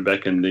 recorded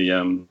back in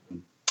the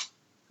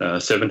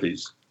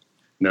 70s.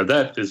 Now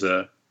that is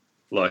a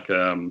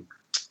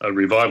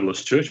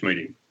revivalist church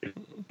meeting,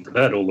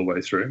 that all the way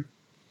through.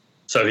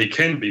 So he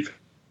can be,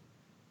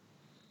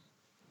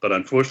 but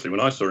unfortunately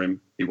when I saw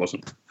him, he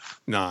wasn't.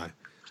 No.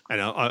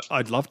 And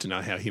I'd love to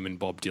know how him and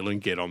Bob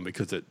Dylan get on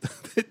because that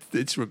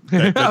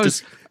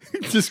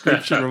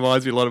description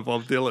reminds me a lot of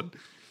Bob Dylan.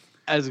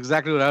 That's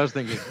exactly what I was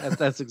thinking.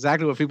 That's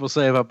exactly what people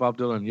say about Bob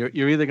Dylan.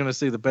 You're either going to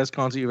see the best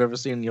concert you've ever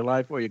seen in your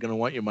life or you're going to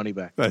want your money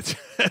back.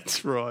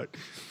 That's right.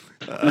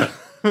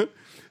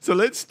 So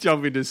let's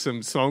jump into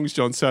some songs,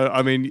 John. So,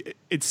 I mean,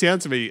 it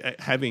sounds to me,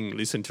 having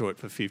listened to it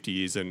for 50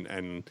 years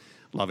and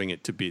loving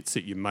it to bits,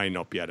 that you may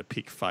not be able to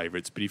pick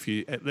favourites, but if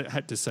you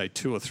had to say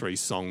 2 or 3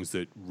 songs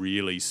that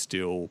really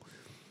still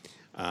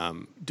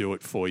do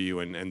it for you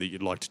and that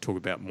you'd like to talk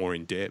about more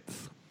in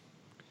depth.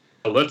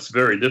 Well, that's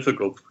very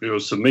difficult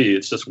because for me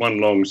it's just one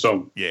long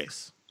song.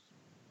 Yes.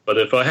 But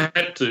if I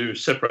had to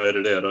separate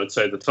it out, I'd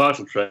say the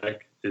title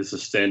track is a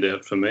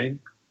standout for me.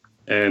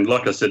 And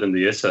like I said in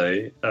the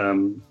essay,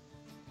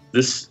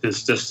 this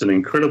is just an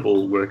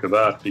incredible work of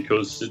art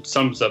because it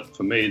sums up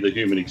for me the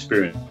human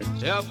experience.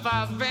 If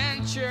I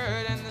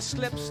ventured in the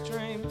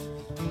slipstream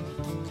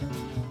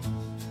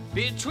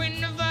between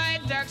the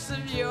viaducts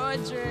of your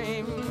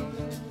dream,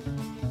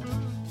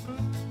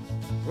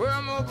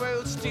 where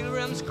mobile steel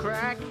rims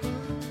crack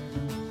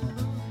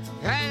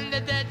and the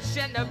ditch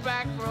and the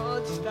back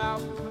road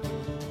stop,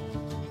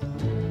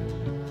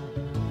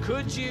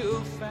 could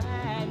you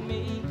find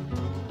me?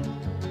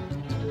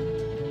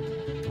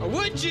 Or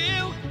would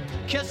you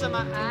kiss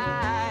my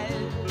eyes,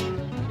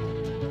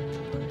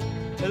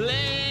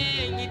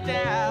 laying you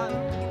down?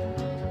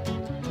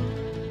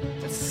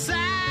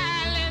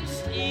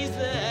 Silence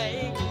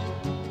easy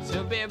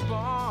to be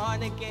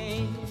born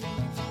again,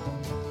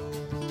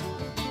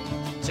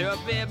 to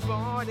be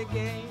born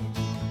again.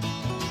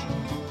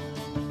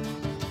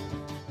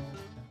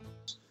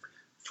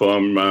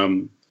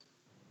 From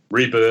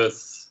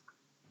rebirth,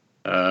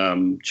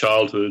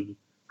 childhood,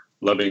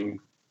 loving,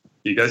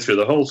 you go through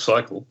the whole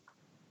cycle,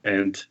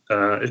 and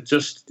it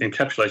just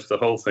encapsulates the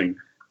whole thing.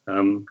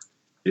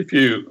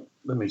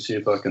 Let me see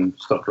if I can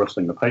stop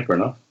rustling the paper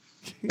enough.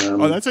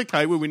 Oh, that's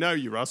okay. Well, we know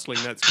you're rustling.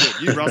 That's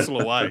good. You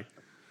rustle away.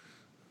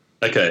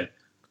 Okay.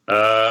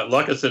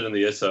 Like I said in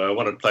the essay, I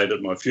want it played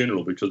at my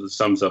funeral because it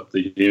sums up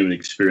the human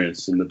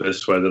experience in the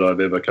best way that I've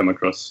ever come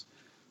across.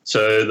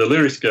 So the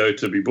lyrics go,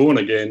 to be born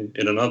again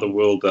in another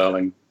world,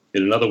 darling,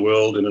 in another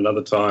world, in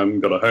another time,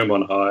 got a home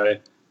on high,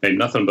 ain't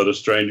nothing but a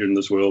stranger in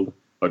this world.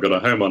 I got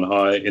a home on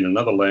high in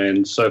another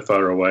land, so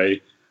far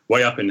away,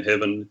 way up in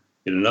heaven,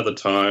 in another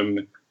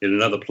time, in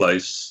another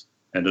place,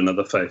 and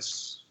another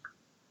face.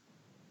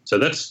 So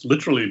that's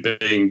literally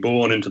being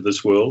born into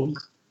this world,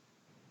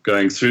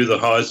 going through the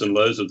highs and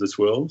lows of this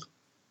world,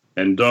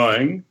 and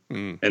dying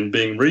and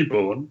being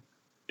reborn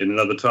in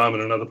another time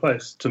and another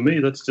place. To me,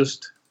 that's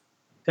just,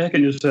 how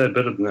can you say it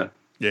better than that?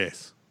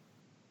 Yes.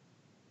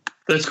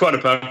 That's quite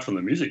apart from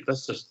the music.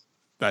 That's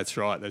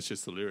right. That's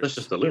just the lyrics. That's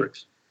just the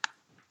lyrics.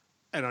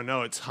 And I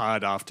know it's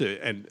hard after,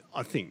 and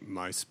I think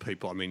most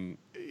people, I mean,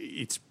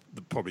 it's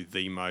probably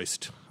the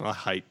most, I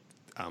hate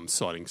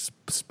citing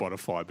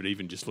Spotify, but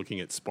even just looking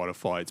at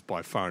Spotify, it's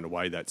by far and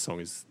away that song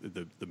is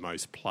the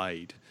most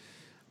played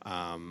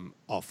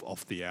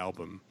off the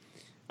album.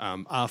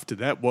 After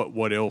that,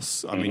 what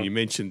else? I mean, you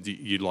mentioned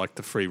you like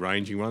the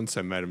free-ranging one,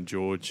 so Madame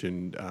George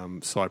and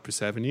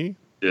Cypress Avenue.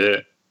 Yeah,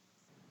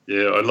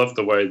 I love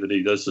the way that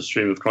he does the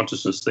stream of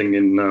consciousness thing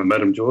in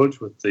Madame George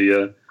with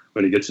the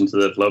when he gets into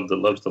that love that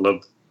loves the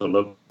love, the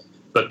love.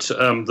 But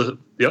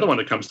the other one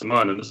that comes to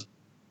mind, and it's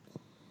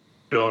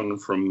John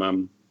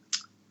from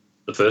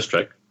the first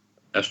track,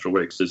 Astral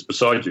Weeks, is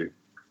Beside You.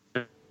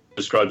 He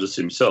describes this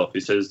himself. He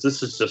says,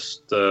 this is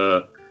just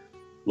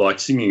like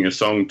singing a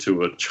song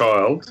to a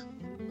child.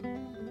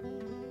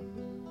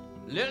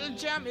 Little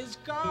Jim is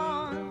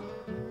gone,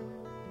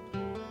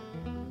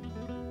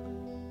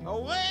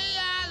 away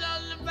out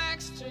on the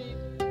back street,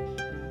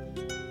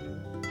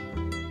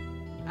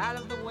 out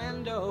of the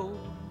window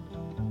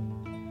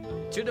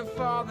to the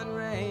falling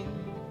rain,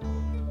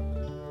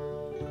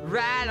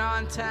 right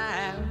on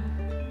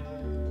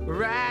time,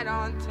 right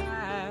on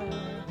time.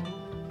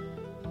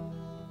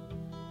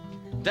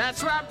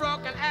 That's why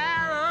Broken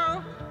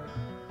Arrow,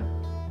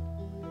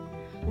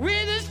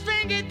 with his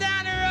finger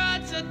down the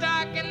road so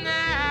dark and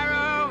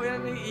narrow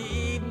in the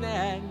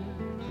evening,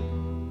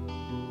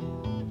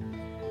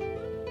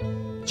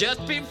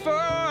 just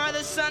before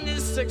the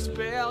Sunday's six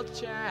bells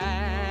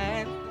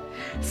chime,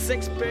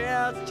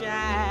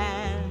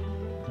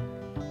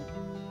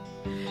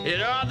 you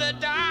know the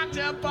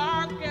doctor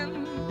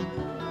barking.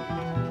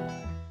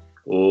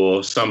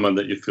 Or someone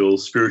that you feel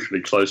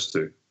spiritually close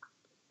to.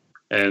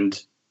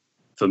 And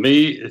for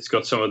me, it's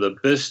got some of the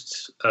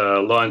best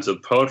lines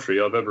of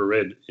poetry I've ever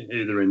read,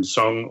 either in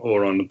song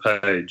or on the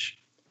page.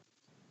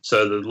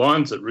 So the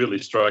lines that really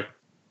strike,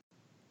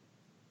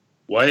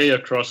 way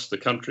across the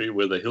country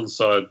where the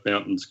hillside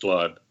mountains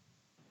glide,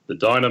 the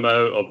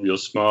dynamo of your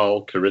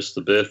smile caressed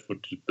the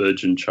barefoot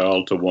virgin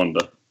child to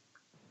wander.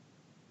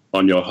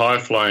 On your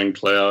high-flying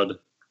cloud,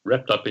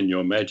 wrapped up in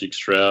your magic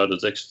shroud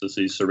as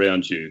ecstasy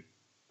surrounds you,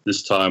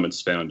 this time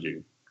it's found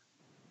you.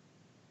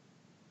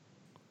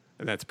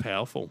 And that's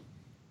powerful.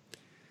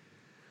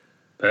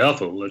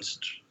 Powerful. That's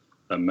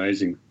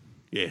amazing.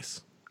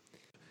 Yes.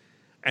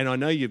 And I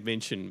know you've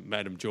mentioned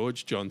Madame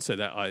George, John, so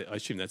that I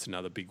assume that's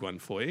another big one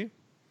for you.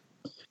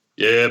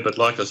 Yeah, but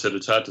like I said,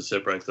 it's hard to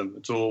separate them.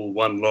 It's all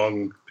one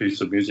long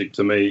piece of music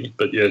to me.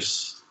 But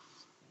yes,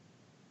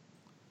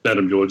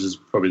 Madame George is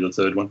probably the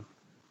third one.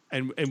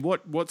 And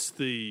what's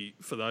the,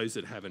 for those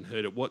that haven't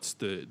heard it, what's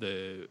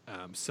the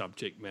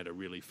subject matter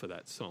really for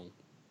that song?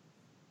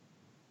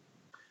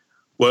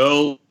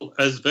 Well,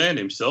 as Van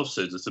himself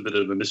says, it's a bit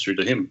of a mystery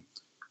to him.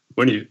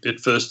 When it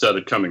first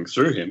started coming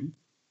through him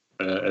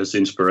as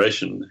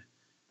inspiration,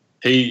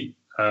 he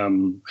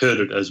heard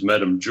it as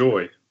Madame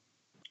Joy,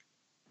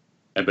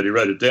 but he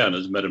wrote it down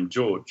as Madame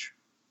George.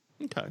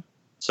 Okay.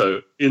 So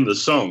in the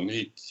song,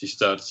 he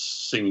starts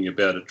singing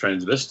about a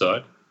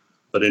transvestite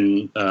But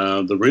in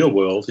the real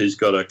world, he's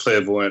got a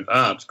clairvoyant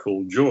aunt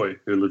called Joy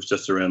who lives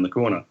just around the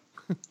corner.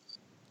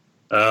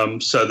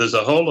 So there's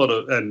a whole lot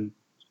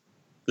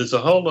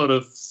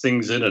of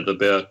things in it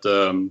about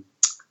the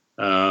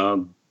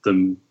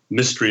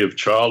mystery of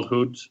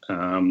childhood,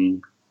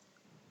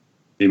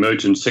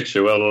 emergent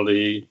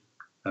sexuality,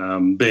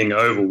 being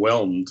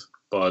overwhelmed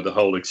by the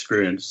whole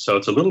experience. So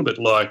it's a little bit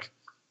like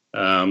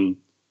a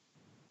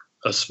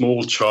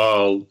small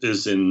child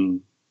is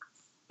in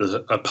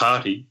a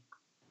party,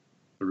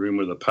 a room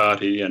with a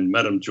party, and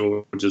Madame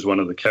George is one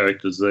of the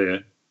characters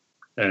there.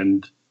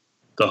 And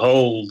the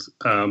whole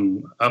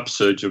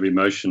upsurge of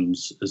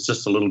emotions is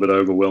just a little bit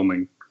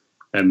overwhelming.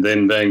 And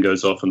then Van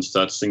goes off and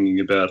starts singing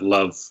about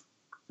love.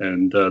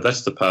 And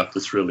that's the part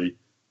that's really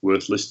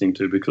worth listening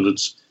to,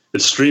 because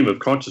it's stream of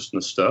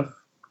consciousness stuff.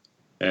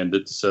 And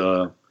it's,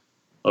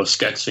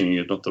 scat singing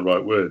is not the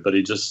right word, but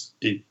he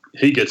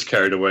gets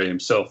carried away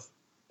himself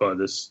by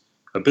this,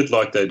 a bit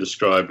like they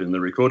described in the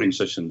recording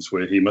sessions,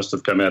 where he must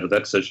have come out of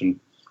that session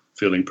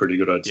feeling pretty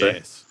good, I'd say.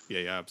 Yes,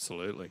 yeah,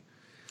 absolutely.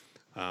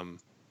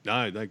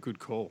 No, good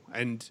call.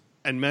 And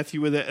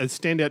Matthew, were there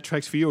standout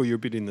tracks for you, or you're a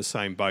bit in the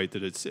same boat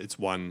that it's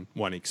one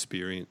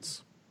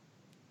experience?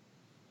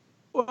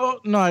 Well,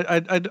 no,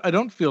 I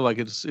don't feel like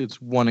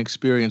it's one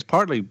experience.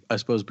 Partly, I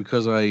suppose,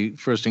 because I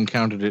first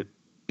encountered it,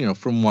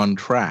 from one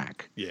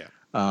track. Yeah.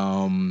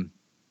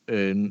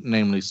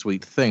 Namely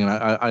Sweet Thing. And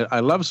I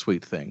love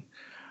Sweet Thing.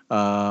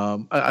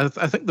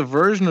 I think the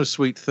version of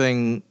Sweet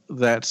Thing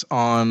that's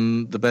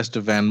on the Best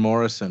of Van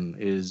Morrison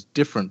is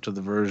different to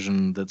the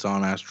version that's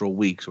on Astral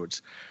Weeks, or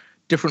it's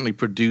differently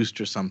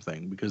produced or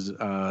something, because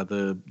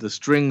the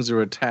strings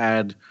are a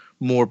tad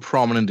more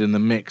prominent in the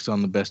mix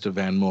on the Best of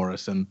Van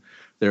Morrison.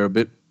 They're a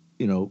bit,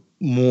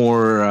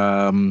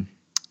 more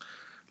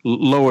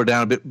lower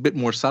down, a bit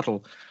more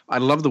subtle. I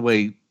love the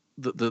way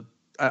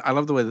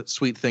that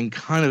Sweet Thing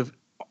kind of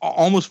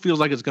almost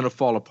feels like it's going to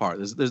fall apart.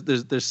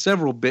 There's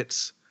several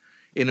bits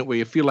in it where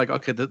you feel like,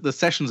 okay, the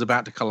session's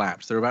about to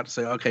collapse. They're about to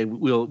say, okay,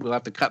 we'll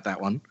have to cut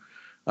that one,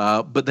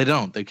 but they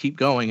don't. They keep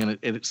going, and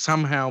it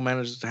somehow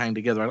manages to hang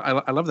together.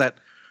 I love that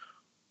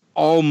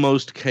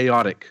almost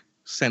chaotic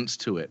sense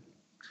to it,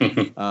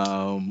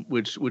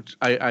 which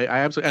I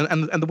absolutely,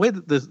 and the way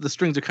that the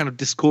strings are kind of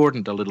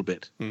discordant a little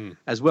bit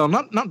as well.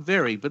 Not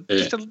very, but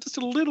just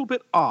a little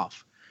bit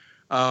off.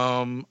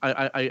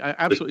 I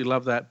absolutely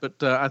love that,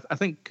 but I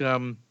think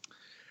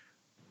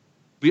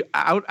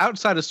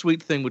outside of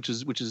Sweet Thing, which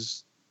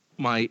is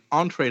my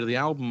entree to the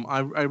album, I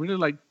really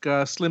like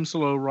Slim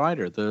Slow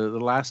Rider, the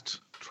last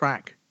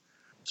track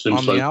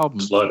on the album.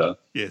 Slider.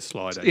 Yeah,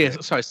 Slider. Yeah,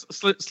 sorry,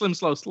 Slim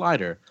Slow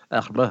Slider.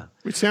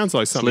 Which sounds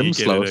like something you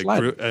get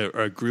at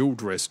a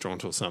grilled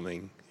restaurant or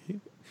something.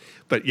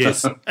 But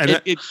yes,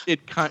 and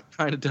it kind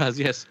of does,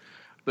 yes.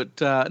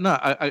 But no,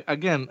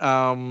 again.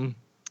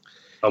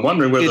 I'm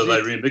wondering whether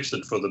they remixed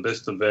it for the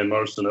Best of Van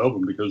Morrison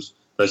album, because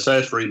they say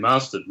it's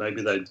remastered.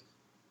 Maybe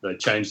they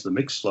changed the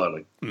mix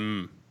slightly.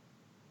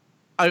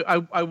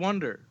 I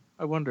wonder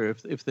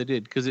if they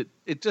did, because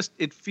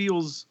it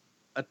feels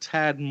a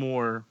tad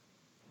more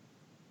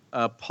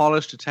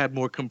polished, a tad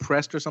more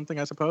compressed or something,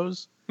 I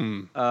suppose.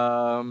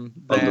 On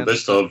the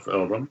Best of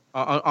album.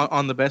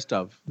 On the Best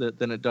of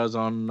than it does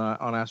on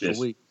Astral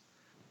Week.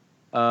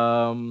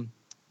 But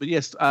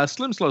yes,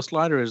 Slim Slow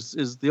Slider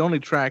is the only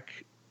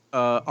track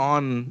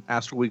on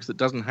Astral Weeks that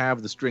doesn't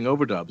have the string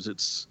overdubs.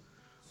 It's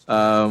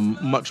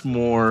much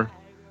more.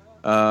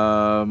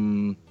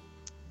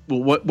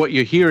 What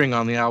you're hearing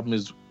on the album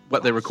is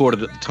what they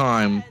recorded at the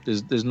time.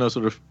 There's no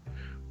sort of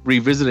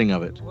revisiting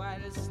of it.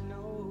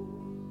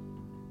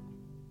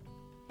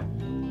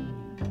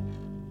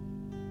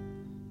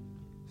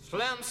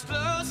 Slim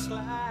slow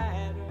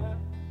slider,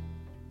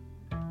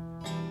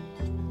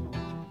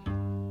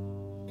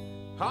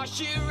 horse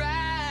you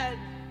ride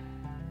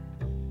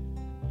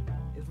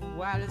is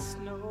white as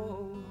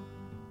snow.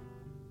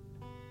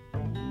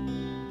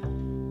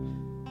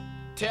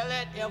 Tell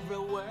it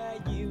everywhere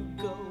you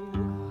go.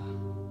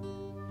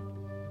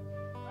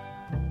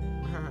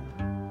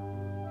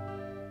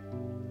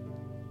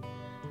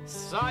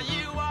 Saw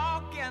you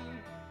walking.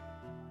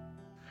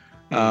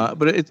 But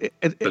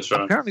That's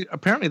right.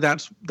 apparently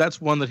that's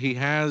one that he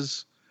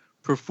has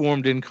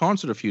performed in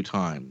concert a few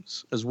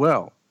times as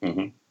well.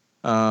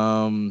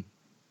 And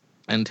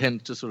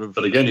tends to sort of.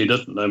 But again, he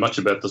doesn't know much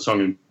about the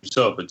song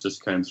himself. It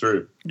just came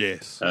through.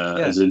 Yes.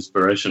 As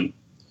inspiration.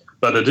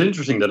 But it's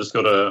interesting that it's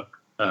got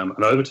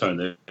an overtone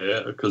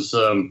there, because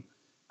an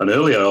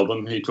earlier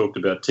album he talked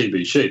about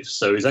TB sheets.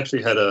 So he's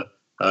actually had a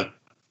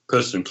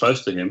person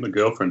close to him, a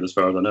girlfriend as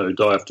far as I know,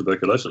 die of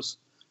tuberculosis.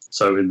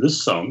 So in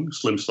this song,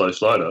 Slim Slow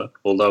Slider,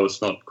 although it's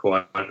not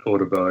quite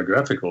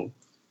autobiographical,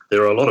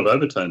 there are a lot of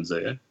overtones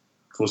there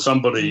for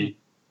somebody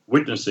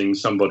witnessing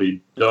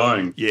somebody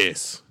dying.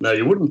 Yes. Now,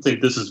 you wouldn't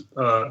think this is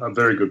a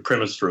very good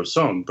premise for a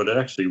song, but it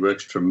actually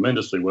works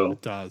tremendously well.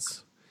 It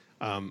does.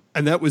 And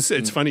that was,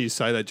 it's funny you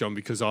say that, John,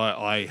 because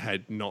I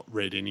had not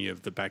read any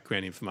of the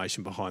background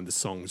information behind the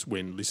songs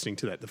when listening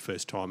to that the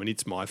first time, and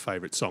it's my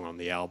favourite song on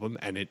the album,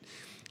 and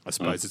I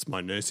suppose it's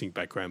my nursing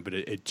background, but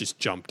it just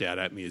jumped out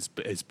at me as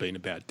being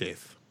about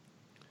death.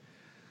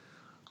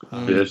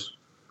 Yes,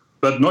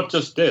 but not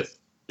just death.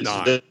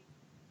 It's death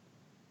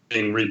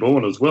being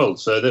reborn as well.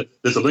 So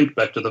there's a link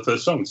back to the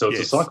first song. So it's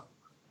a cycle.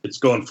 It's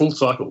gone full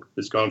cycle.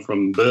 It's gone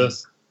from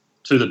birth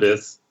to the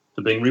death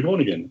to being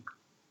reborn again.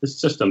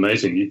 It's just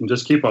amazing. You can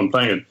just keep on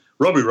playing it.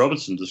 Robbie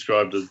Robertson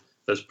described it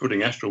as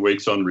putting Astral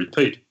Weeks on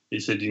repeat. He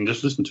said you can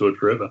just listen to it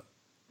forever.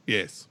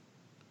 Yes.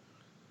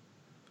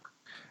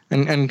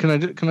 And can I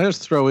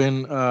just throw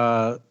in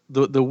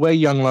the Way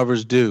Young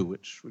Lovers Do,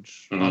 which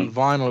on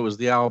vinyl it was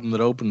the album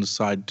that opened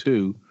side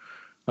 2.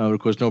 Of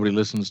course, nobody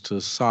listens to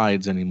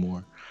sides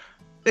anymore.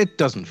 It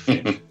doesn't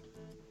fit.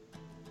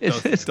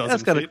 That's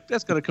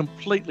got a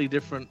completely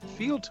different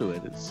feel to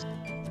it.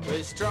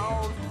 We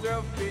strolled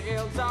through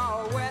fields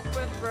all wet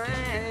with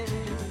rain,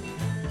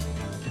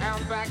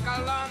 and back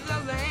along the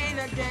lane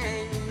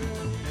again.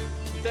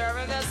 There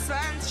in the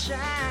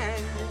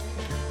sunshine,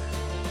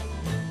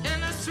 in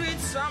the sweet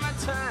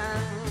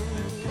summertime,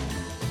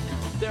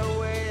 the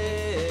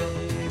way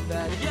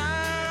that young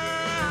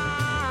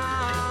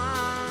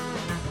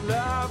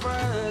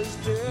lovers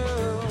do.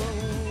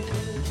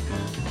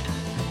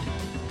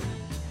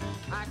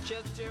 I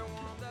kissed you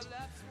on the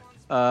left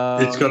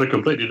one. It's got a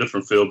completely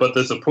different feel, but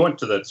there's a point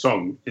to that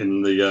song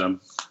in the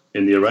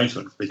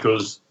arrangement,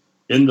 because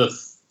in the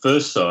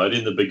first side,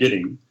 in the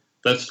beginning,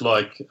 that's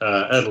like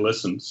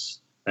adolescence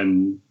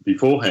and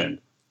beforehand.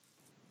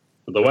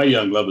 But the Way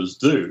Young Lovers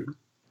Do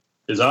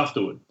is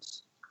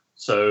afterwards.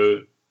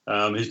 So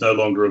he's no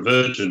longer a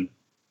virgin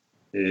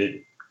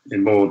in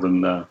more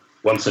than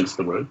one sense of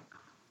the word.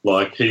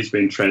 Like, he's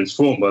been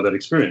transformed by that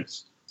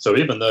experience. So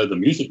even though the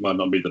music might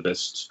not be the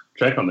best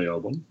track on the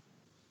album,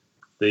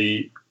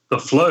 the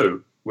flow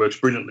works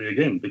brilliantly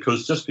again,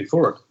 because just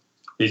before it,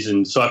 he's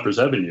in Cypress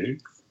Avenue,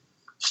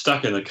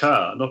 stuck in a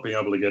car, not being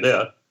able to get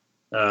out,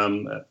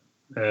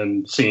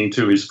 and singing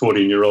to his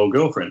 14-year-old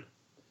girlfriend.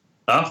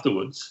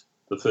 Afterwards,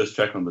 the first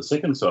track on the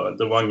second side,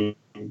 the one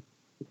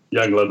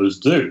Young Lovers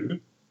Do,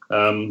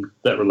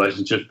 that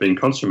relationship's been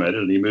consummated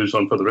and he moves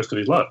on for the rest of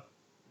his life.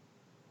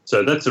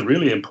 So that's a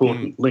really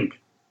important link,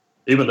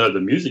 even though the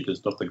music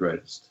is not the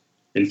greatest.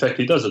 In fact,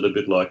 he does it a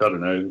bit like, I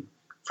don't know,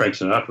 Frank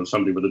Sinatra or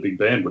somebody with a big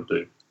band would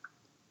do.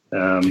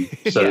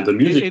 The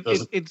music it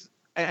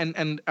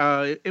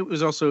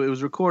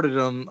was recorded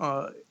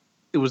on.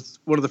 It was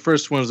one of the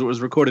first ones that was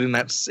recorded in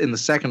the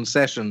second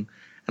session,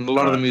 and a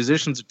lot of the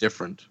musicians are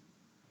different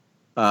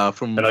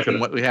from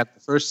what we had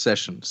the first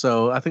session.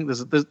 So I think there's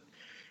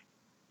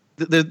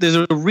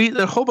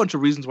a whole bunch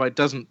of reasons why it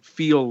doesn't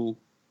feel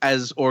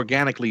as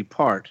organically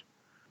part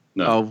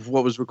of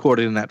what was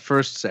recorded in that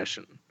first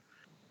session.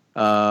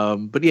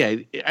 But yeah,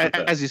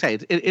 as you say,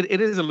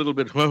 it is a little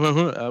bit bit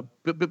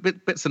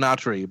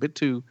Sinatra-y, a bit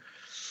too.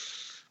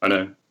 I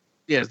know.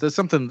 Yes, there's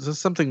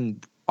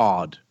something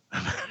odd.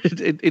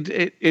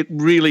 It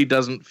really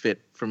doesn't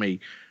fit for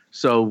me.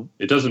 So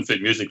it doesn't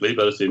fit musically,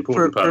 but it's the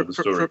important part of the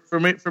story. For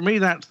me,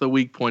 that's the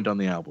weak point on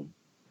the album.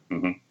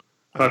 Mm-hmm.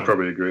 I'd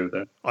probably agree with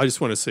that. I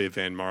just want to see a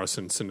Van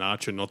Morrison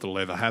Sinatra Not That'll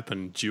Ever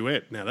Happen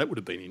duet. Now that would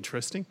have been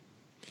interesting,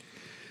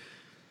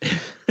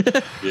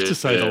 to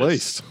say the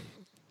least.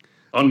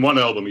 On one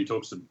album, he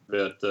talks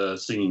about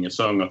singing a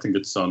song. I think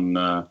it's on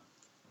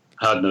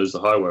Hard Knows the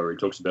Highway, where he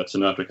talks about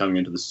Sinatra coming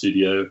into the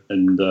studio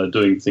and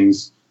doing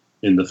things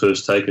in the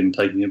first take and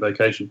taking a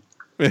vacation.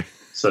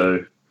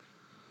 So,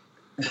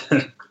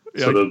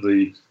 sort of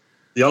the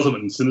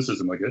ultimate in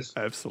cynicism, I guess.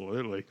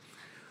 Absolutely.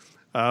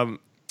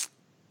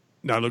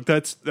 No, look,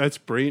 that's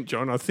brilliant,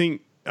 John. I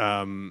think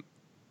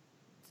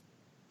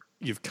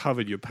you've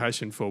covered your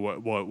passion for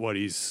what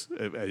is,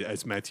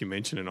 as Matthew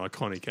mentioned, an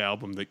iconic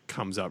album that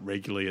comes up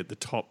regularly at the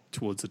top,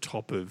 towards the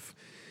top of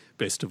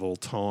best of all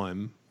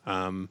time.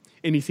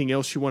 Anything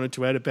else you wanted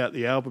to add about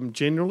the album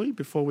generally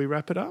before we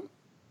wrap it up?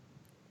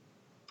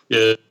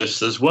 Yes,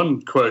 there's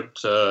one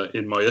quote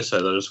in my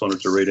essay that I just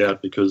wanted to read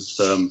out because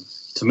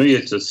to me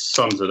it just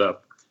sums it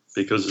up,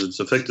 because it's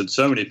affected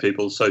so many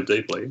people so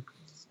deeply,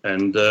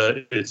 and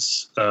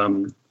it's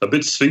a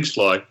bit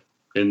Sphinx-like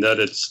in that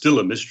it's still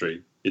a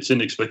mystery. It's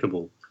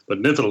inexplicable, but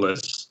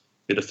nevertheless,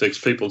 it affects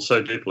people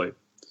so deeply.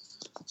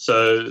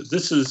 So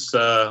this is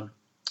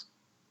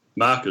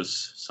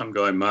Marcus, some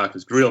guy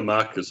Marcus, Greil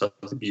Marcus. I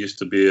think he used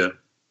to be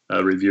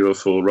a reviewer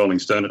for Rolling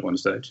Stone at one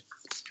stage.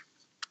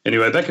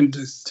 Anyway, back in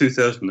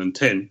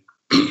 2010,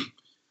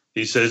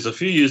 he says, a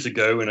few years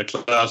ago in a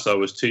class I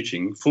was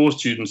teaching, 4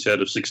 students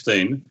out of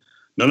 16,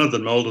 none of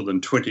them older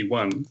than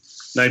 21,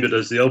 named it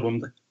as the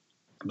album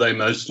they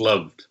most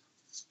loved.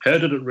 How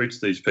did it reach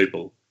these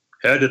people?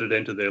 How did it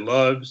enter their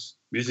lives?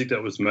 Music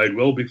that was made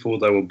well before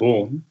they were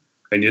born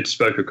and yet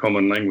spoke a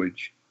common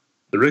language.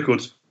 The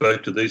record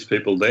spoke to these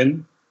people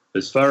then.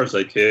 As far as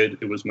they cared,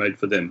 it was made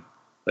for them.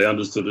 They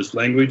understood its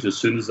language as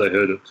soon as they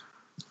heard it.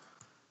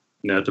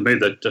 Now, to me,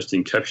 that just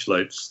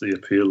encapsulates the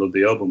appeal of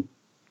the album.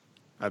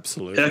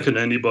 Absolutely. How can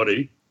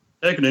anybody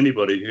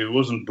who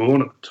wasn't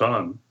born at the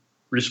time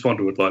respond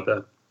to it like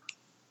that?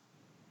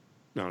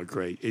 No, I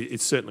agree.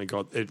 It's certainly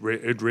got it.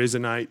 It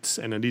resonates,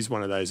 and it is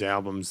one of those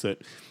albums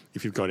that,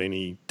 if you've got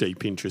any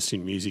deep interest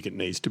in music, it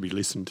needs to be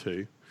listened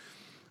to.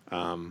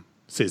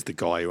 Says the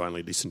guy who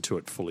only listened to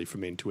it fully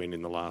from end to end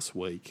in the last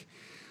week.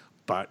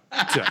 But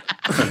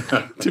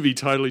to be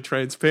totally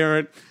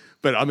transparent,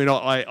 but I mean,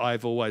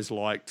 I've always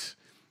liked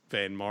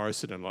Van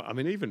Morrison, and I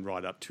mean, even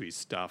right up to his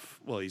stuff.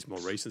 Well, his more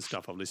recent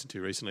stuff I've listened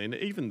to recently, and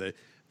even the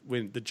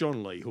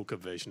John Lee Hooker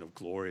version of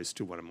Gloria is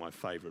still one of my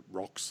favourite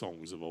rock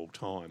songs of all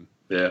time.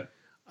 Yeah.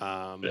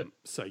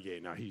 So yeah,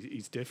 no,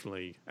 he's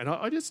definitely, and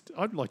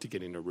I'd like to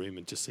get in a room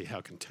and just see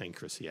how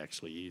cantankerous he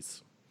actually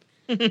is.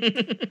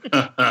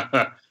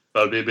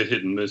 That'll be a bit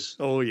hit and miss.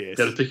 Oh yes,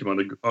 got to pick him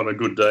on a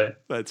good day.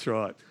 That's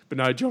right. But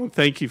no, John,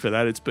 thank you for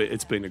that. It's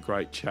been a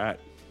great chat.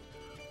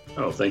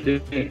 Oh, thank you.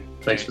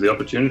 Thanks for the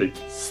opportunity.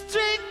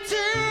 Straight to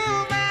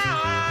my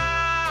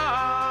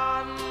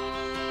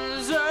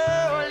arms,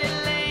 oh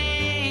little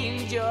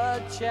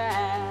angel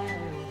child.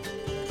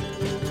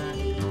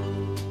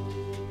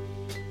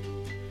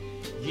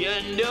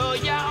 You know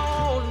you're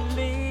only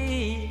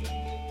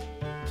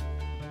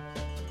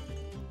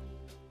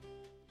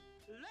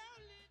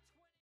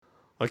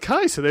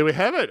Okay, so there we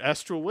have it,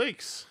 Astral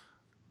Weeks.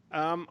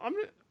 I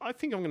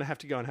think I'm going to have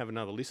to go and have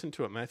another listen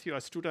to it, Matthew. I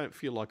still don't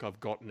feel like I've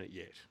gotten it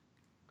yet.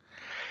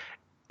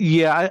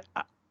 Yeah,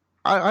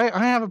 I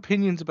have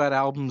opinions about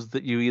albums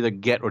that you either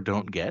get or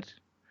don't get.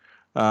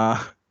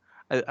 I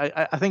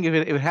think if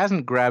it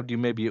hasn't grabbed you,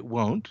 maybe it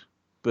won't.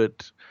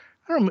 But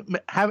I don't know,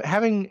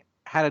 having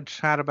had a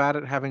chat about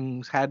it,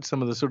 having had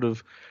some of the sort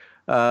of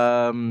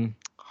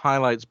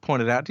highlights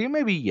pointed out to you,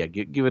 maybe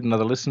give it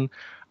another listen.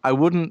 I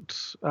wouldn't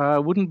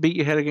beat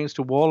your head against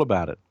a wall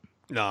about it.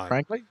 No,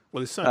 frankly.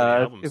 Well, there's so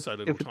many albums, so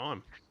little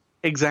time.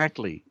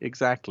 Exactly.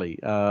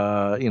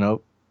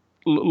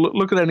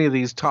 Look at any of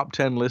these top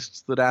 10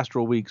 lists that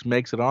Astral Weeks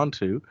makes it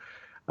onto.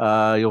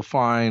 You'll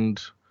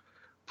find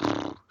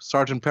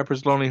Sgt.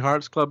 Pepper's Lonely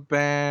Hearts Club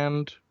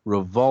Band,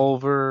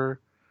 Revolver,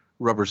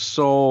 Rubber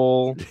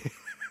Soul.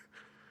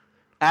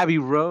 Abbey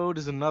Road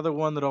is another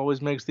one that always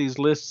makes these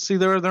lists. See,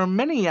 there are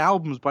many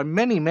albums by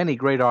many, many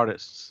great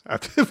artists.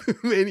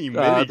 many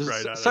great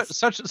artists.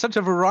 Such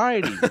a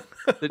variety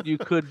that you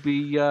could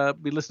be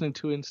listening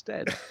to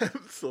instead.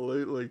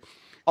 Absolutely.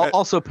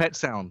 Also, Pet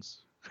Sounds.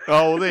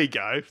 Oh, well, there you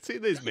go. See,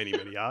 there's many,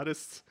 many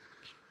artists.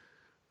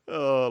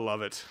 Oh,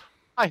 love it.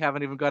 I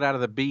haven't even got out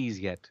of the bees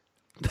yet.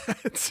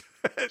 That's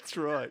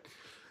right.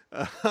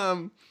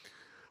 And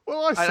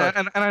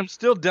I'm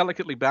still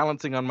delicately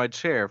balancing on my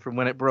chair from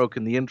when it broke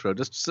in the intro.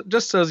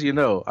 Just so as you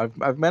know,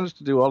 I've managed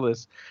to do all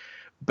this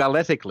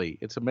balletically.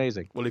 It's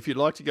amazing. Well, if you'd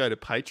like to go to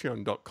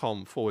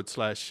patreon.com/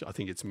 I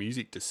think it's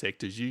Music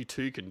Dissectors, you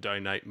too can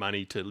donate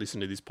money to listen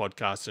to this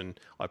podcast, and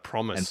I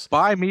promise. And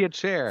buy me a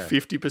chair.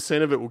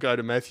 50% of it will go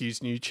to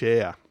Matthew's new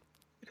chair.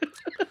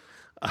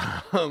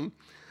 All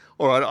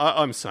right,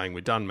 I'm saying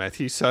we're done,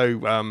 Matthew.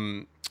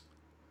 So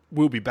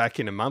we'll be back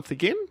in a month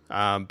again.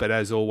 But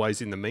as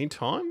always, in the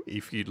meantime,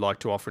 if you'd like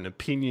to offer an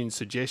opinion,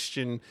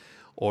 suggestion,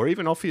 or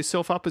even offer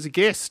yourself up as a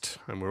guest,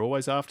 and we're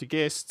always after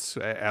guests.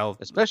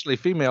 Especially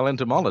female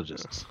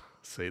entomologists.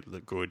 See,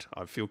 look good.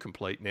 I feel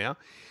complete now.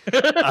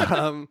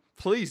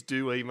 Please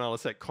do email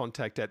us at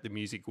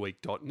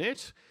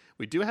contact@themusicweek.net.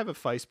 We do have a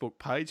Facebook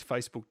page,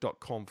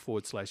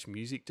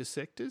 facebook.com/Music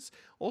Dissectors.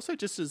 Also,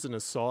 just as an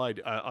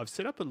aside, I've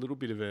set up a little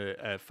bit of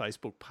a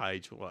Facebook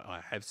page. Well, I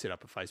have set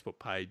up a Facebook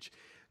page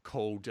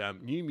called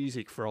New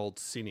Music for Old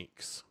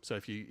Cynics. So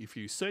if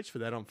you search for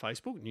that on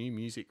Facebook, New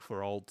Music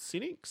for Old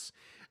Cynics,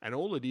 and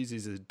all it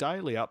is a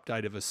daily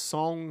update of a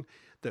song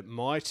that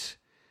might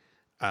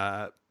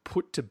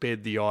put to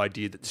bed the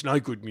idea that there's no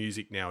good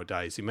music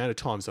nowadays. The amount of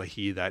times I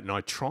hear that, and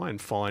I try and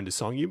find a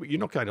song, you're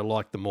not going to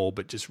like them all,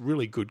 but just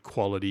really good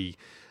quality,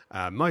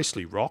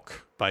 mostly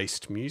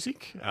rock-based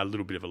music, a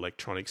little bit of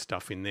electronic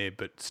stuff in there,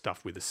 but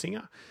stuff with a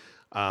singer.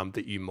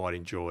 That you might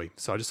enjoy.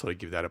 So I just thought I'd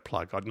give that a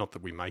plug. Not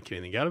that we make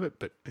anything out of it,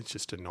 but it's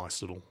just a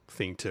nice little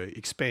thing to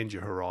expand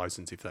your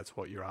horizons if that's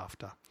what you're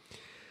after.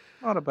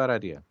 Not a bad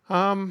idea.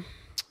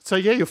 So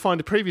yeah, you'll find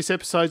the previous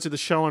episodes of the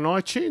show on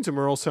iTunes, and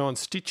we're also on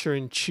Stitcher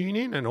and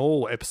TuneIn, and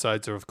all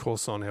episodes are, of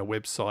course, on our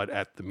website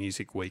at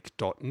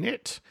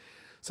themusicweek.net.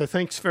 So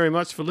thanks very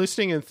much for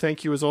listening, and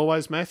thank you as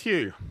always,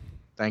 Matthew.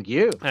 Thank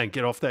you. And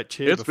get off that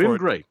chair. It's been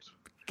great.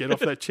 Get off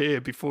that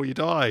chair before you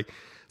die.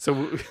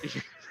 So...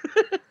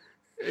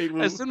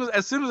 As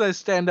soon as I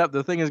stand up,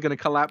 the thing is going to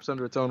collapse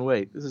under its own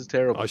weight. This is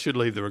terrible. I should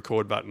leave the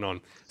record button on.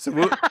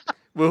 So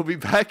we'll be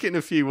back in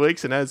a few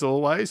weeks, and as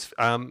always,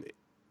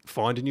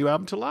 find a new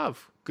album to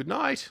love. Good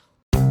night.